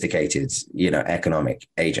sophisticated, economic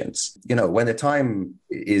agents. When the time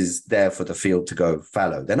is there for the field to go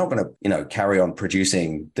fallow, they're not going to, carry on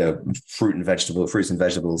producing the fruits and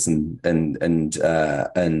vegetables and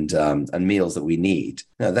meals that we need.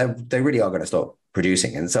 No, they really are going to stop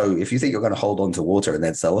producing. And so if you think you're going to hold on to water and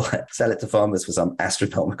then sell it to farmers for some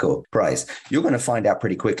astronomical price, you're going to find out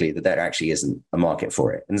pretty quickly that there actually isn't a market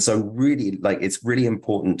for it. And so really, like, it's really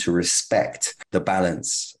important to respect the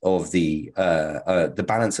balance of the overall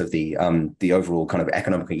kind of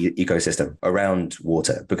economic ecosystem around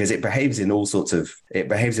water, because it behaves in all sorts of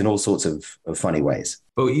funny ways.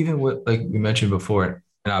 But even what, like we mentioned before,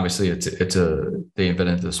 and obviously they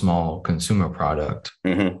invented the small consumer product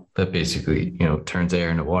that basically, turns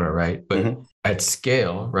air into water, right? But at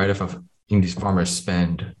scale, right, if these farmers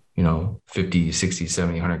spend, 50, 60,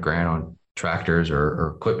 70, 100 grand on tractors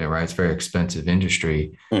or equipment, right? It's a very expensive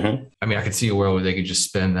industry. I could see a world where they could just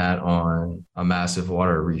spend that on a massive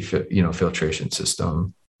water filtration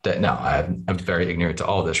system. That now I'm very ignorant to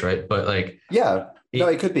all this, right? But like, yeah. No,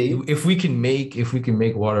 it could be. If we can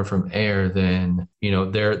make water from air, then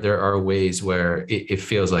there are ways where it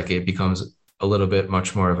feels like it becomes a little bit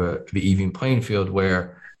much more of an even playing field,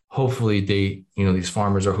 where hopefully they, these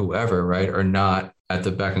farmers or whoever, right, are not at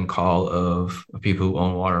the beck and call of people who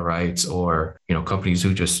own water rights, or companies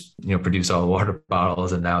who just produce all the water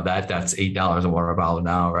bottles, and now that's $8 a water bottle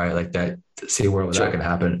now, right? Like that. See a world where that can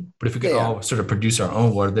happen. But if we could all sort of produce our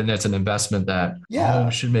own water, then that's an investment that a home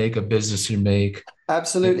should make, a business should make.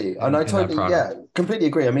 Absolutely. And I totally, completely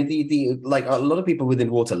agree. I mean, the like a lot of people within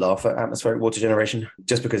water laugh at atmospheric water generation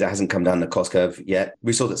just because it hasn't come down the cost curve yet.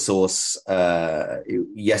 We saw that Source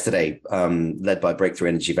yesterday, led by Breakthrough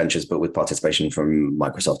Energy Ventures, but with participation from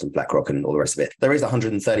Microsoft and BlackRock and all the rest of it. They raised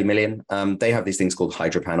 130 million. They have these things called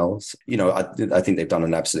hydro panels. I think they've done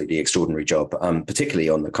an absolutely extraordinary job, particularly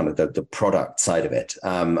on the kind of the product side of it.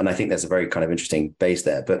 And I think there's a very kind of interesting base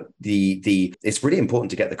there. But it's really important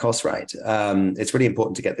to get the costs right. And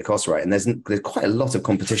there's quite quite a lot of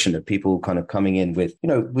competition of people kind of coming in with,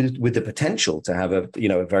 with the potential to have a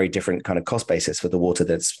very different kind of cost basis for the water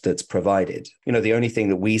that's provided. The only thing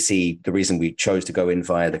that we see, the reason we chose to go in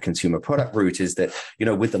via the consumer product route is that,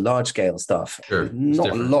 with the large scale stuff, not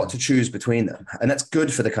a lot to choose between them. And that's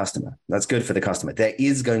good for the customer. There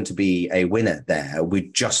is going to be a winner there. We're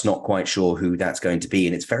just not quite sure who that's going to be.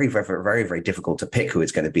 And it's very, very, very, very difficult to pick who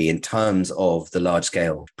it's going to be in terms of the large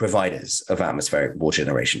scale providers of atmospheric water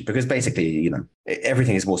generation, because basically,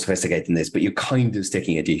 everything is more sophisticated than this, but you're kind of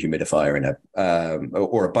sticking a dehumidifier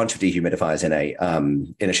or a bunch of dehumidifiers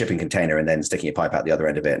in a shipping container and then sticking a pipe out the other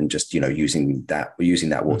end of it and just, using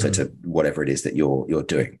that water to whatever it is that you're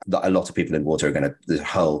doing. A lot of people in water are going to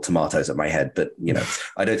hurl tomatoes at my head, but,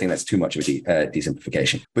 I don't think that's too much of a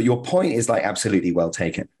desimplification. But your point is absolutely well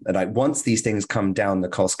taken. And once these things come down the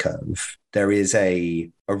cost curve, there is a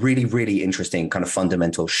really, really interesting kind of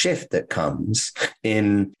fundamental shift that comes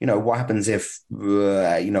in, what happens if,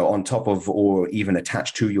 on top of or even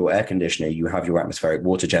attached to your air conditioner, you have your atmospheric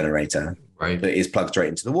water generator that is plugged straight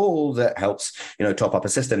into the wall that helps, top up a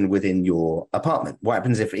system within your apartment. What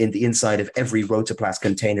happens if in the inside of every Rotoplas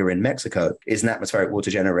container in Mexico is an atmospheric water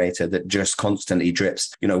generator that just constantly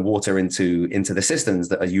drips, water into the systems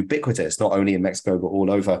that are ubiquitous, not only in Mexico, but all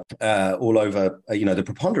over, the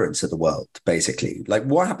preponderance of the world, basically.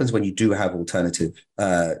 What happens when you do have alternative,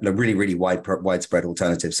 really, really widespread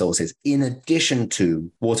alternative sources, in addition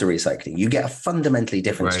to water recycling? You get a fundamentally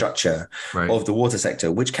different structure of the water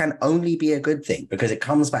sector, which can only be a good thing because it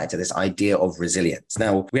comes back to this idea of resilience.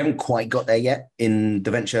 Now, we haven't quite got there yet in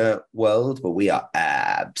the venture world, but we are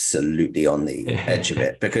absolutely on the edge of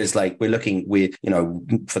it, because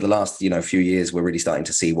for the last, few years, we're really starting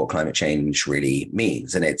to see what climate change really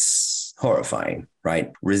means. And it's horrifying,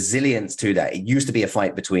 right? Resilience to that. It used to be a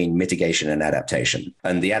fight between mitigation and adaptation.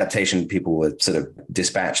 And the adaptation people were sort of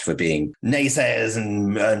dispatched for being naysayers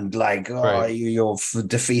and you're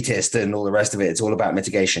defeatist and all the rest of it. It's all about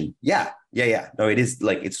mitigation. Yeah. No, it is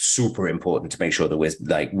it's super important to make sure that we're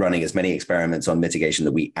running as many experiments on mitigation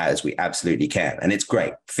as we absolutely can. And it's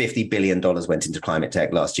great. $50 billion went into climate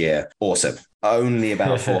tech last year. Awesome. Only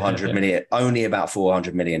about 400 million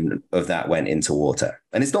of that went into water.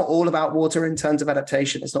 And it's not all about water in terms of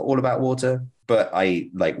adaptation. It's not all about water, but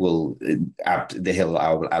the hill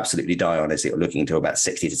I will absolutely die on is looking into about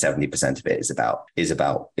 60 to 70% of it is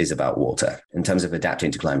about water in terms of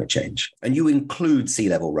adapting to climate change. And you include sea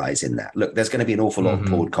level rise in that. Look, there's going to be an awful lot of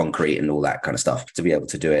poured concrete and all that kind of stuff to be able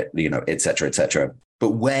to do it, et cetera, et cetera.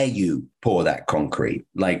 But where you pour that concrete,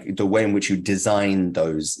 the way in which you design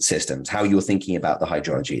those systems, how you're thinking about the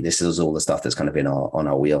hydrology, this is all the stuff that's kind of on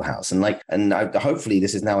our wheelhouse. And hopefully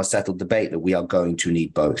this is now a settled debate that we are going to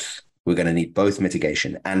need both. We're going to need both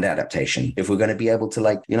mitigation and adaptation if we're going to be able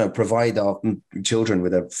to provide our children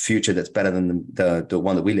with a future that's better than the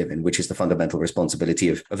one that we live in, which is the fundamental responsibility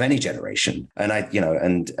of any generation. And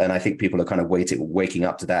I think people are kind of waking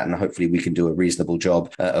up to that, and hopefully we can do a reasonable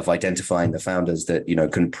job of identifying the founders that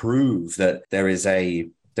can prove that there is a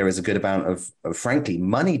good amount of frankly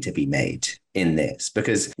money to be made in this,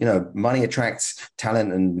 because money attracts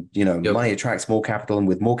talent, and money attracts more capital, and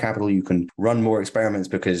with more capital you can run more experiments,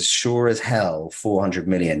 because sure as hell 400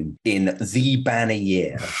 million in the banner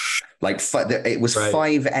year it was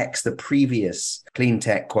 5x the previous clean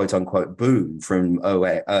tech quote unquote boom from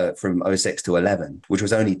 06 to 11, which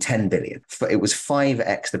was only 10 billion. It was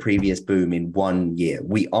 5x the previous boom in 1 year.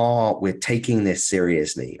 We're taking this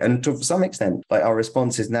seriously, and to some extent, our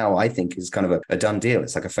response is now, I think, is kind of a done deal.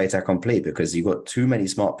 It's like a fait accompli, because you've got too many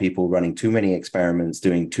smart people running too many experiments,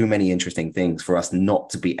 doing too many interesting things for us not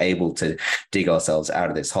to be able to dig ourselves out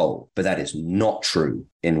of this hole. But that is not true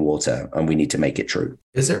in water, and we need to make it true.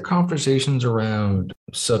 Is there conversations around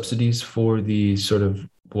subsidies for these sort of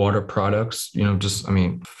water products?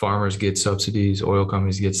 Farmers get subsidies, oil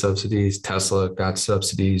companies get subsidies, Tesla got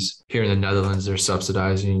subsidies. Here in the Netherlands, they're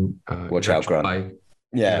subsidizing watch out, Grant.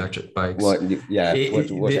 Electric bikes.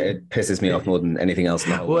 It pisses me off more than anything else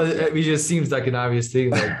in the whole world. It just seems like an obvious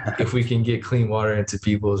thing. If we can get clean water into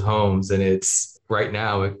people's homes, and it's right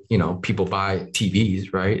now, people buy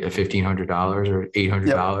TVs, right, at $1,500 or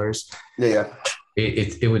 $800. Yeah.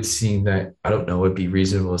 It would seem that, I don't know, it'd be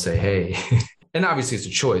reasonable to say, hey, and obviously it's a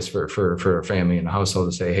choice for a family and a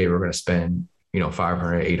household to say, hey, we're going to spend,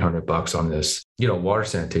 $500, $800 on this, water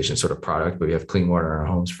sanitation sort of product, but we have clean water in our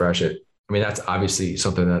homes, fresh. That's obviously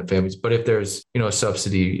something that families, but if there's, a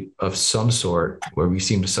subsidy of some sort where we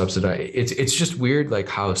seem to subsidize, it's just weird,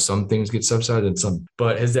 how some things get subsidized and some,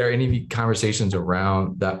 but is there any conversations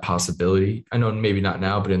around that possibility? I know maybe not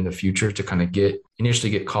now, but in the future, to kind of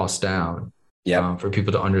initially get costs down for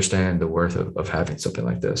people to understand the worth of having something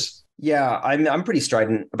like this. Yeah, I'm pretty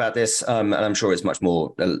strident about this, and I'm sure it's much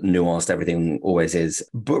more nuanced. Everything always is,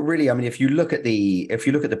 but really, I mean, if you look at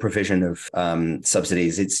the provision of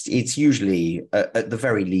subsidies, it's usually at the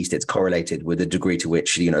very least it's correlated with the degree to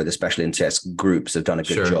which the special interest groups have done a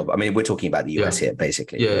good job. I mean, we're talking about the US here,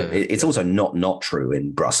 basically. It's also not true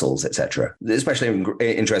in Brussels, etc. The special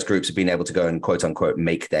interest groups have been able to go and quote unquote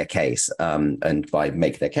make their case, and by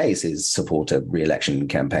make their case is support a re-election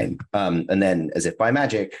campaign, and then as if by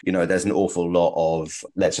magic, there's an awful lot of,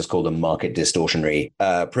 let's just call them market distortionary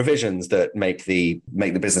provisions that make the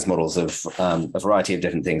business models of a variety of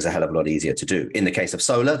different things a hell of a lot easier to do. In the case of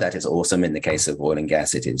solar, that is awesome. In the case of oil and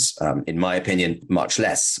gas, it is, in my opinion, much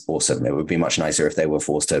less awesome. It would be much nicer if they were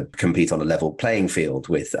forced to compete on a level playing field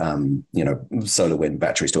with, solar, wind,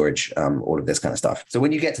 battery storage, all of this kind of stuff. So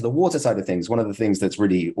when you get to the water side of things, one of the things that's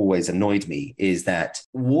really always annoyed me is that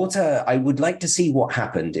water, I would like to see what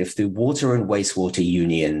happened if the water and wastewater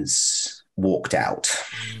unions walked out.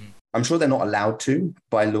 I'm sure they're not allowed to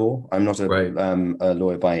by law. I'm not a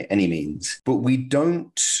lawyer by any means, but we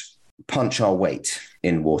don't punch our weight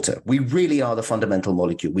in water. We really are the fundamental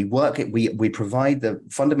molecule. We provide the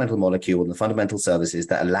fundamental molecule and the fundamental services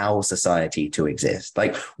that allow society to exist.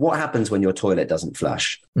 Like, what happens when your toilet doesn't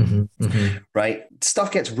flush? Right?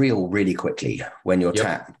 Stuff gets real really quickly when your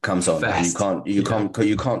tap comes on. Fast. And you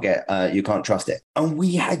can't trust it. And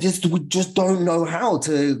we just don't know how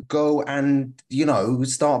to go and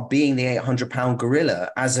start being the 800-pound gorilla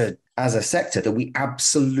as a sector that we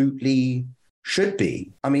absolutely should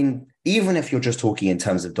be. I mean, even if you're just talking in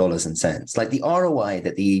terms of dollars and cents, like the ROI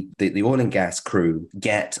that the oil and gas crew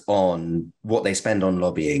get on what they spend on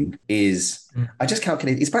lobbying is, I just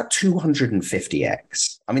calculated, it's about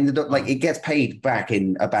 250x. I mean, it gets paid back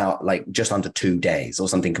in about just under 2 days or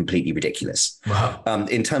something completely ridiculous. Wow.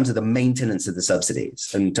 In terms of the maintenance of the subsidies,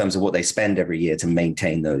 in terms of what they spend every year to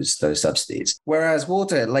maintain those subsidies. Whereas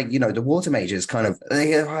water, the water majors kind of,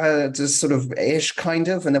 they just sort of ish kind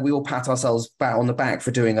of, and then we all pat ourselves on the back for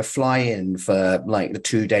doing a fly-in for the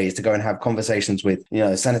 2 days to go and have conversations with,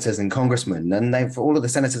 senators and congressmen. And all of the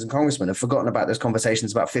senators and congressmen have forgotten about those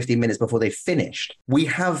conversations about 15 minutes before they finished. We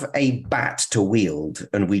have a bat to wield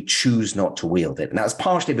and we choose not to wield it. And that's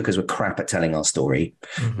partially because we're crap at telling our story,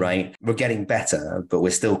 right? We're getting better, but we're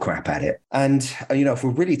still crap at it. And, if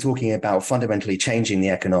we're really talking about fundamentally changing the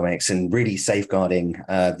economics and really safeguarding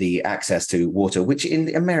the access to water, which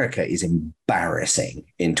in America is embarrassing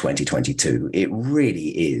in 2022, it really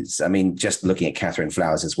is. I mean, just looking at Catherine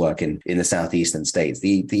Flowers' work in the southeastern states,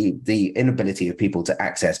 the inability of people to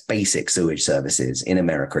access basic sewage services in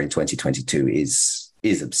America in 2022 is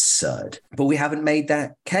absurd. But we haven't made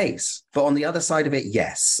that case. But on the other side of it,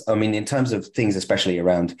 yes. I mean, in terms of things, especially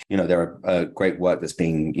around, there are great work that's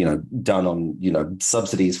being, done on,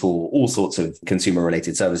 subsidies for all sorts of consumer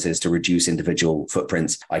related services to reduce individual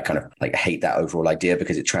footprints. I kind of hate that overall idea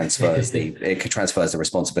because it transfers the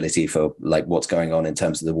responsibility for what's going on in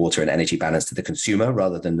terms of the water and energy balance to the consumer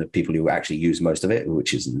rather than the people who actually use most of it,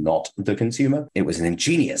 which is not the consumer. It was an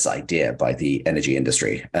ingenious idea by the energy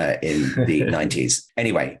industry in the 90s.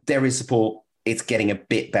 Anyway, there is support. It's getting a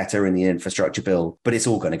bit better in the infrastructure bill, but it's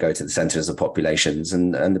all going to go to the centers of populations.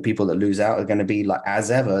 And the people that lose out are going to be,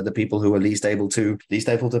 as ever, the people who are least able to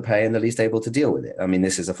pay and the least able to deal with it. I mean,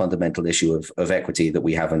 this is a fundamental issue of equity that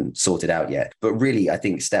we haven't sorted out yet. But really, I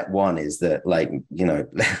think step one is that,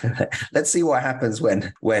 let's see what happens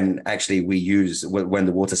when actually when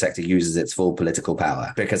the water sector uses its full political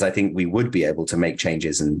power, because I think we would be able to make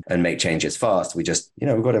changes and make changes fast. We just,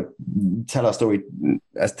 we've got to tell our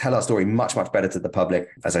story much, much better to the public.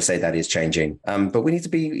 As I say, that is changing. But we need to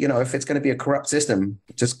be, if it's going to be a corrupt system,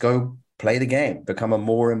 just go play the game, become a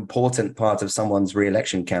more important part of someone's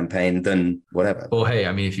re-election campaign than whatever. Well, hey,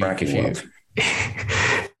 I mean, if you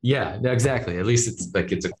yeah, exactly. At least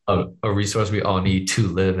it's a resource we all need to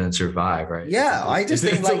live and survive, right? Yeah, I just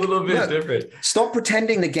think it's a little bit different. Stop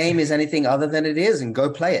pretending the game is anything other than it is and go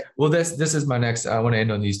play it. Well, this is my next. I want to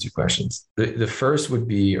end on these two questions. The first would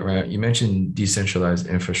be around, you mentioned decentralized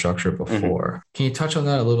infrastructure before. Can you touch on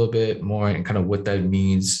that a little bit more and kind of what that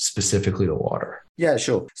means specifically to water? Yeah,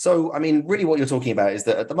 sure. So, I mean, really what you're talking about is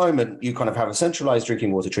that at the moment, you kind of have a centralized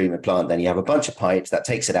drinking water treatment plant, then you have a bunch of pipes that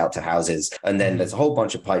takes it out to houses, and then there's a whole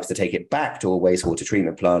bunch of pipes to take it back to a wastewater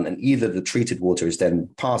treatment plant, and either the treated water is then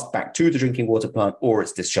passed back to the drinking water plant or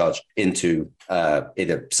it's discharged into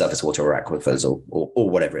either surface water or aquifers or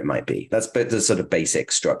whatever it might be. That's the sort of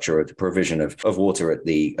basic structure of the provision of water at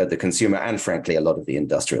the consumer and frankly, a lot of the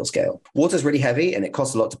industrial scale. Water's really heavy and it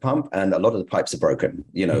costs a lot to pump and a lot of the pipes are broken.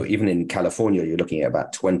 Even in California, you're looking at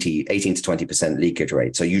about 18 to 20% leakage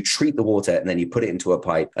rate. So you treat the water and then you put it into a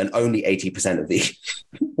pipe and only 80% of the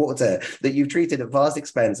water that you've treated at vast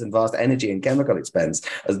expense and vast energy and chemical expense,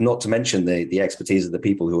 as not to mention the expertise of the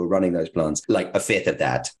people who are running those plants, like a fifth of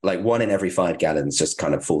that, like 1 in every 5 gallons just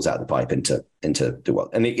kind of falls out the pipe into the world.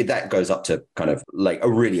 And that goes up to kind of like a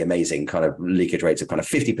really amazing kind of leakage rates of kind of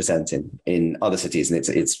 50% in other cities. And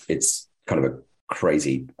it's kind of a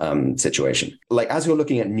crazy situation. Like as you're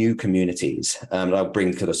looking at new communities, I'll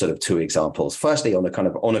bring sort of 2 examples. Firstly, on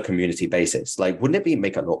a community basis, like wouldn't it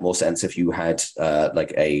make a lot more sense if you had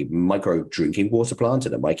like a micro drinking water plant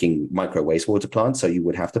and a micro wastewater plant? So you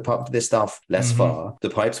would have to pump this stuff less far. The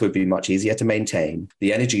pipes would be much easier to maintain.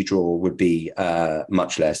 The energy draw would be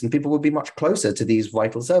much less, and people would be much closer to these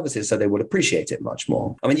vital services, so they would appreciate it much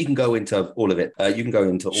more. I mean, you can go into all of it. You can go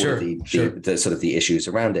into all of the sort of the issues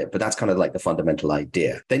around it, but that's kind of like the fundamental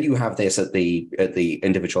idea. Then you have this at the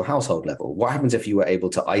individual household level. What happens if you were able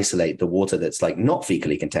to isolate the water that's like not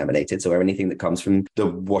fecally contaminated, so anything that comes from the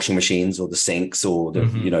washing machines or the sinks or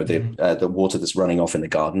the water that's running off in the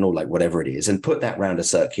garden or like whatever it is, and put that around a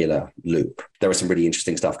circular loop? There is some really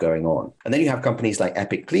interesting stuff going on. And then you have companies like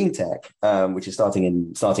Epic Cleantech, which is starting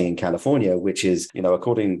in California, which is,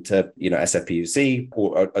 according to, SFPUC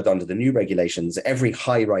or under the new regulations, every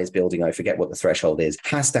high-rise building, I forget what the threshold is,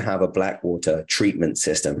 has to have a black water treatment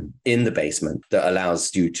system in the basement that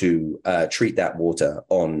allows you to treat that water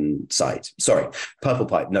on site. Sorry, purple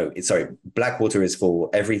pipe. No, black water is for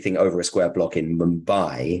everything over a square block in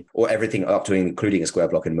Mumbai, or everything up to including a square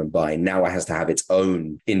block in Mumbai. Now it has to have its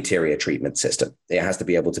own interior treatment system. It has to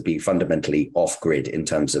be able to be fundamentally off-grid in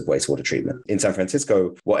terms of wastewater treatment. In San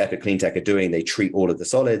Francisco, what Epic Cleantech are doing, they treat all of the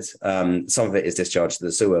solids. Some of it is discharged to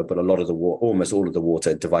the sewer, but a lot of almost all of the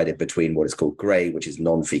water divided between what is called gray, which is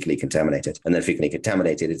non-fecally contaminated, and then fecally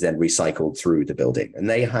contaminated is then recycled through the building. And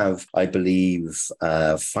they have, I believe,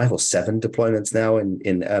 5 or 7 deployments now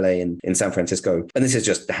in LA and in San Francisco. And this is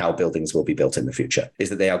just how buildings will be built in the future, is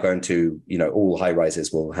that they are going to, all high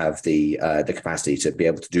rises will have the capacity to be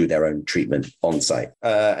able to do their own treatment on site.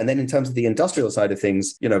 And then in terms of the industrial side of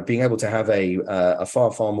things, being able to have a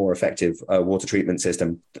far, far more effective water treatment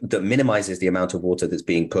system that minimizes the amount of water that's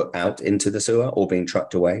being put out into the sewer or being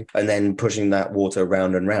trucked away, and then pushing that water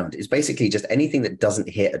round and round, is basically just anything that doesn't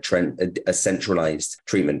hit a centralized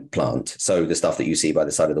treatment plant. So the stuff that you see by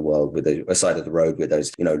the side of the world with the side of the road with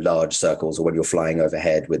those, large circles, or when you're flying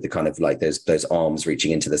overhead with the kind of like those arms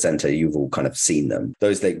reaching into the center, you've all kind of seen them.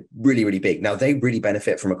 Those, they really, really big. Now they really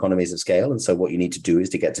benefit from economies of scale. And so what you need to do is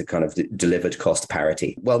to get to kind of delivered cost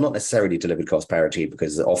parity. Well, not necessarily delivered cost parity,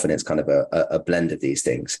 because often it's kind of a blend of these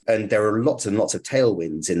things. And there are lots and lots of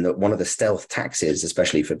tailwinds in that. One of the stealth taxes,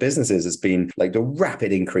 especially for businesses, has been like the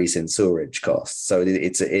rapid increase in sewerage costs. So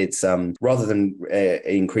it's rather than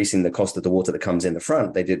increasing the cost of the water that comes in the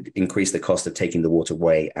front, they did increase the cost of taking the water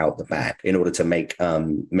way out the back in order to make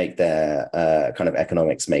their kind of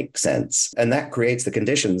economics make sense. And that creates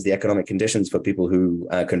the economic conditions for people who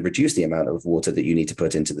can reduce the amount of water that you need to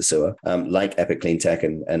put into the sewer, like Epic Cleantech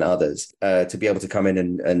and others, to be able to come in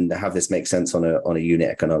and have this make sense on a unit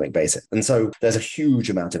economic basis. And so there's a huge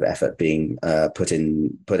amount of effort being put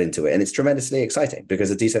into it. And it's tremendously exciting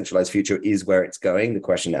because a decentralized future is where it's going. The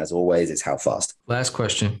question, as always, is how fast. Last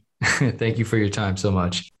question. Thank you for your time so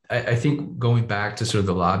much. I think going back to sort of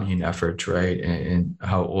the lobbying efforts, right, and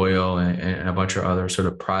how oil and a bunch of other sort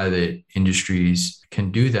of private industries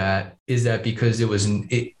can do that, is that because it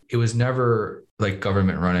was never like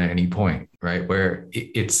government run at any point, right? Where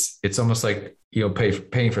it's almost like,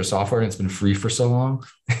 paying for software, and it's been free for so long.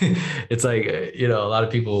 It's like, a lot of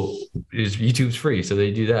people, YouTube's free, so they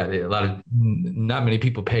do that. Not many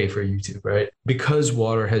people pay for YouTube, right? Because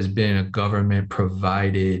water has been a government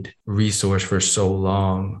provided resource for so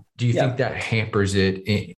long, do you think that hampers it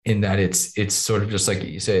in that it's sort of just like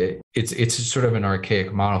you say, it's sort of an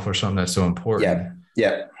archaic model for something that's so important?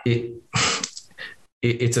 Yeah.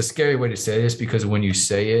 It's a scary way to say this, because when you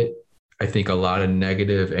say it, I think a lot of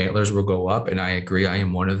negative antlers will go up, and I agree, I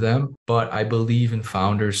am one of them. But I believe in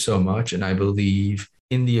founders so much, and I believe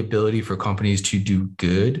in the ability for companies to do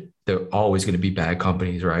good. They're always going to be bad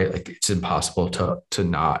companies, right? Like it's impossible to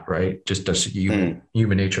not, right? Just human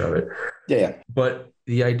nature of it. Yeah. But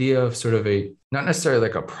the idea of sort of not necessarily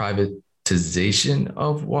like a private privatization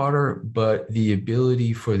of water, but the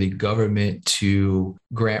ability for the government to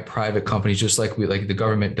grant private companies, just like the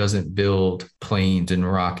government doesn't build planes and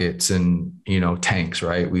rockets and, tanks,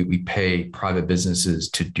 right? We pay private businesses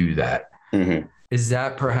to do that. Mm-hmm. Is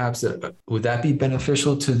that perhaps would that be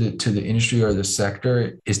beneficial to the industry or the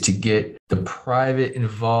sector, is to get the private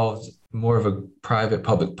involved, more of a private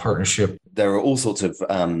public partnership? There are all sorts of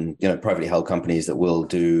privately held companies that will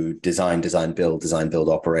do design, build,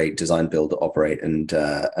 operate, design, build, operate, and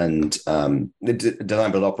design,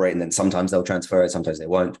 build, operate, and then sometimes they'll transfer it, sometimes they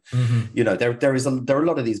won't. Mm-hmm. There are a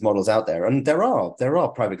lot of these models out there, and there are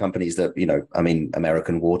private companies that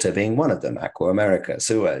American Water being one of them, Aqua America,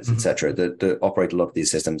 Suez, Mm-hmm. etc., that operate a lot of these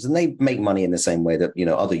systems, and they make money in the same way that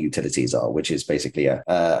other utilities are, which is basically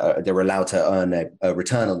they're allowed to earn a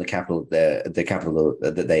return on the capital that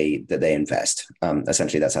they invest.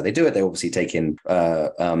 Essentially, that's how they do it. They obviously take in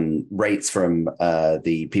rates from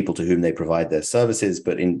the people to whom they provide their services,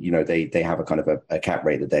 but they have a kind of a cap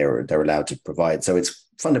rate that they're allowed to provide. So it's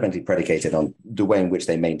fundamentally predicated on the way in which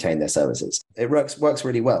they maintain their services. It works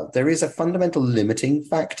really well. There is a fundamental limiting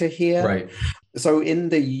factor here. Right. So in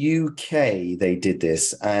the UK, they did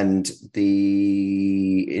this, and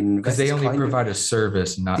because they only provide a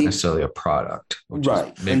service, not necessarily a product.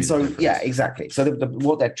 Right. And so, yeah, exactly. So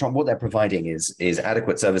what they're providing is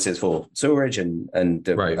adequate services for sewerage and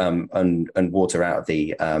water out of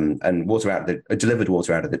the delivered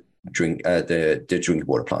water out of the drinking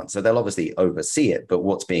water plant. So they'll obviously oversee it, but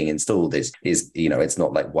what's being installed is it's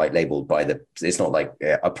not like white labeled it's not like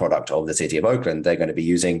a product of the city of Oakland. They're going to be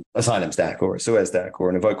using a Xylem stack or a Suez stack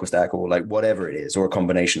or an Evoqua stack or like whatever it is, or a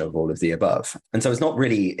combination of all of the above. And so it's not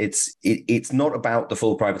really it's not about the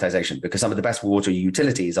full privatization, because some of the best water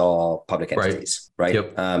utilities are public entities, right?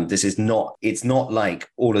 Yep. It's not like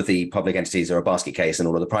all of the public entities are a basket case and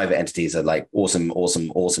all of the private entities are like awesome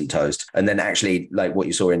toast. And then actually, like what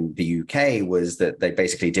you saw in the UK was that they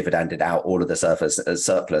basically dividended out all of the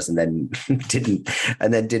surplus and then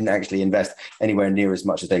didn't actually invest anywhere near as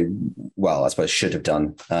much as they, I suppose, should have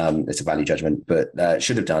done. It's a value judgment, but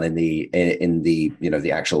should have done in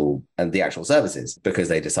the actual services, because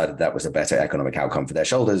they decided that was a better economic outcome for their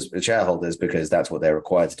shareholders, because that's what they're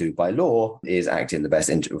required to do by law, is act in the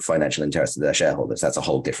best financial interest of their shareholders. That's a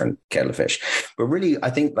whole different kettle of fish. But really, I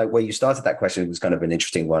think like where you started that question was kind of an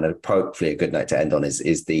interesting one, and hopefully a good note to end on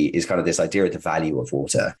is kind of this idea of the value of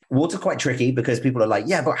water. Water's quite tricky because people are like,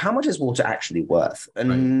 yeah, but how much is water actually worth?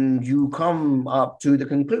 And you come up to the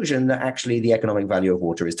conclusion that actually the economic value of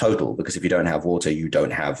water is total, because if you don't have water, you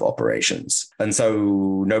don't have operations. And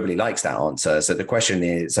so nobody likes that answer. So the question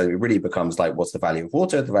is, so it really becomes like, what's the value of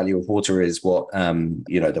water? The value of water is what,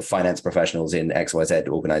 the finance professionals in XYZ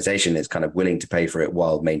organization is kind of willing to pay for it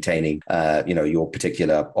while maintaining, your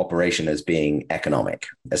particular operation as being economic,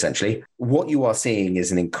 essentially. What you are seeing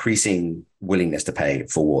is an increasing willingness to pay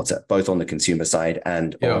for water, both on the consumer side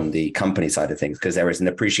and on the company side of things, because there is an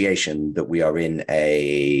appreciation that we are in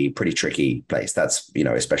a pretty tricky place. That's,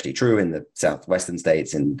 especially true in the southwestern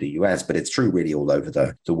states in the US, but it's true really all over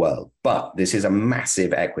the world. But this is a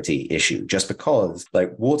massive equity issue, just because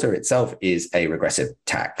like water itself is a regressive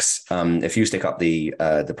tax. If you stick up the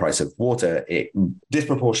price of water, it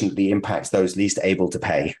disproportionately impacts those least able to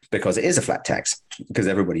pay, because it is a flat tax, because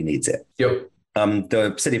everybody needs it. Yep.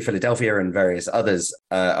 The city of Philadelphia and various others,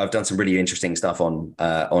 I've done some really interesting stuff on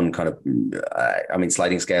kind of,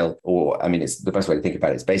 sliding scale, or it's the best way to think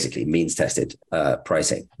about it is basically means tested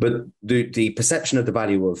pricing. But the perception of the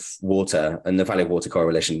value of water and the value of water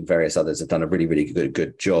correlation, various others have done a really, really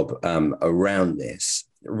good job around this.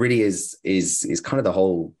 It really is kind of the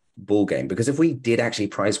whole ball game, because if we did actually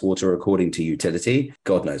price water according to utility,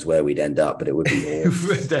 God knows where we'd end up, but it would be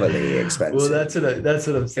awfully expensive. Well, that's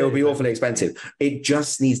what I'm saying. It would be awfully expensive. It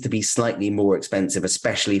just needs to be slightly more expensive,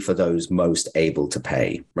 especially for those most able to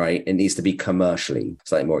pay, right? It needs to be commercially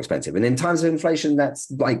slightly more expensive. And in times of inflation,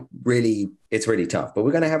 that's like it's really tough, but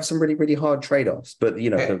we're going to have some really, really hard trade-offs. But,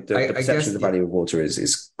 the perception of the value of water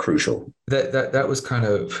is crucial. That was kind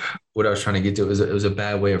of what I was trying to get to. It was a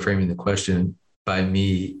bad way of framing the question by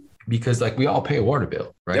me, because like we all pay a water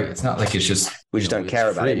bill, right? Yep. It's not like it's just we just don't care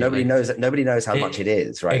about it. Nobody knows how much it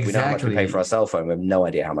is, right? Exactly. We know how much we pay for our cell phone. We have no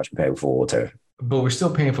idea how much we pay for water. But we're still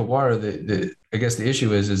paying for water. I guess the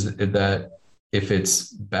issue is that if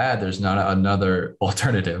it's bad, there's not another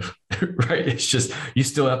alternative, right? It's just you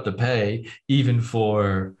still have to pay even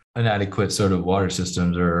for inadequate sort of water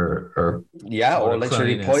systems or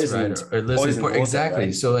literally poisoned, right? Water, exactly.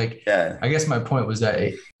 Right? So I guess my point was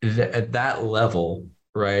that at that level,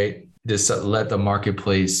 right, just let the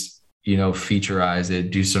marketplace, featurize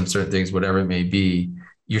it, do some certain things, whatever it may be,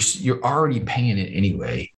 you're already paying it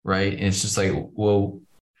anyway, right? And it's just like, well,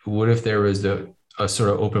 what if there was a sort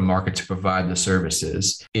of open market to provide the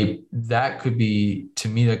services? That could be, to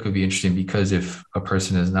me, that could be interesting, because if a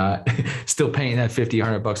person is not still paying that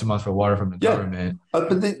 $50-$100 a month for water from the government,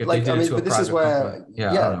 this is where,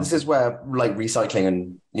 this is where like recycling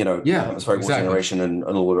and, atmospheric water generation and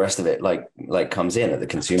all the rest of it, like comes in at the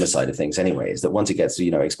consumer side of things anyway, is that once it gets,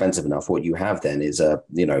 expensive enough, what you have then is a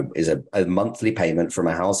monthly payment from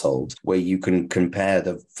a household where you can compare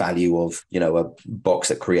the value of, a box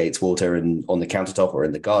that creates water on the countertop or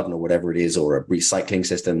in the garden or whatever it is, or a recycling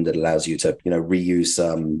system that allows you to,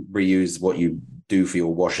 reuse what you do for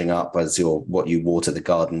your washing up as what you water the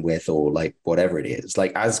garden with, or like whatever it is.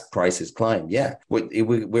 Like as prices climb,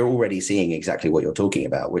 we're already seeing exactly what you're talking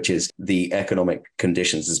about, which is the economic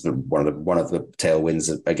conditions has been one of the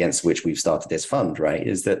tailwinds against which we've started this fund, right?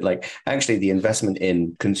 Is that like actually the investment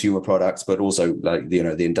in consumer products, but also like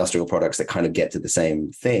the industrial products that kind of get to the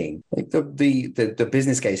same thing. Like the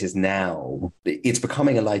business case is now, it's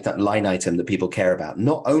becoming a line item that people care about,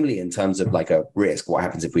 not only in terms of like a risk, what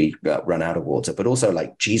happens if we run out of water, but also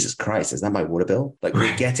like, Jesus Christ, is that my water bill? Like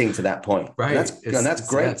we're getting to that point. Right. And that's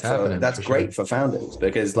great. That's great for founders,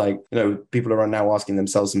 because like, people are now asking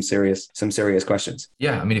themselves some serious questions.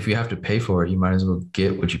 Yeah. I mean, if you have to pay for it, you might as well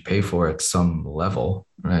get what you pay for at some level,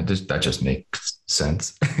 right? That just makes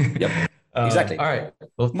sense. Yep. Exactly. All right.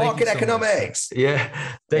 Well, market economics. Yeah.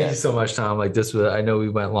 Thank you so much, Tom. Like I know we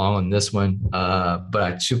went long on this one, but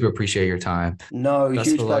I super appreciate your time. No,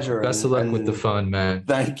 huge pleasure. Best of luck with the fund, man.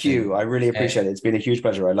 Thank you. I really appreciate it. It's been a huge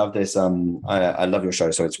pleasure. I love this. I love your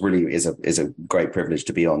show. So it's really is a great privilege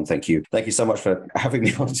to be on. Thank you. Thank you so much for having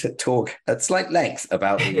me on to talk at slight length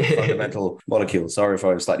about the fundamental molecules. Sorry if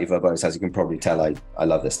I was slightly verbose. As you can probably tell, I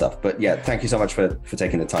love this stuff. But yeah, thank you so much for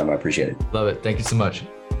taking the time. I appreciate it. Love it. Thank you so much.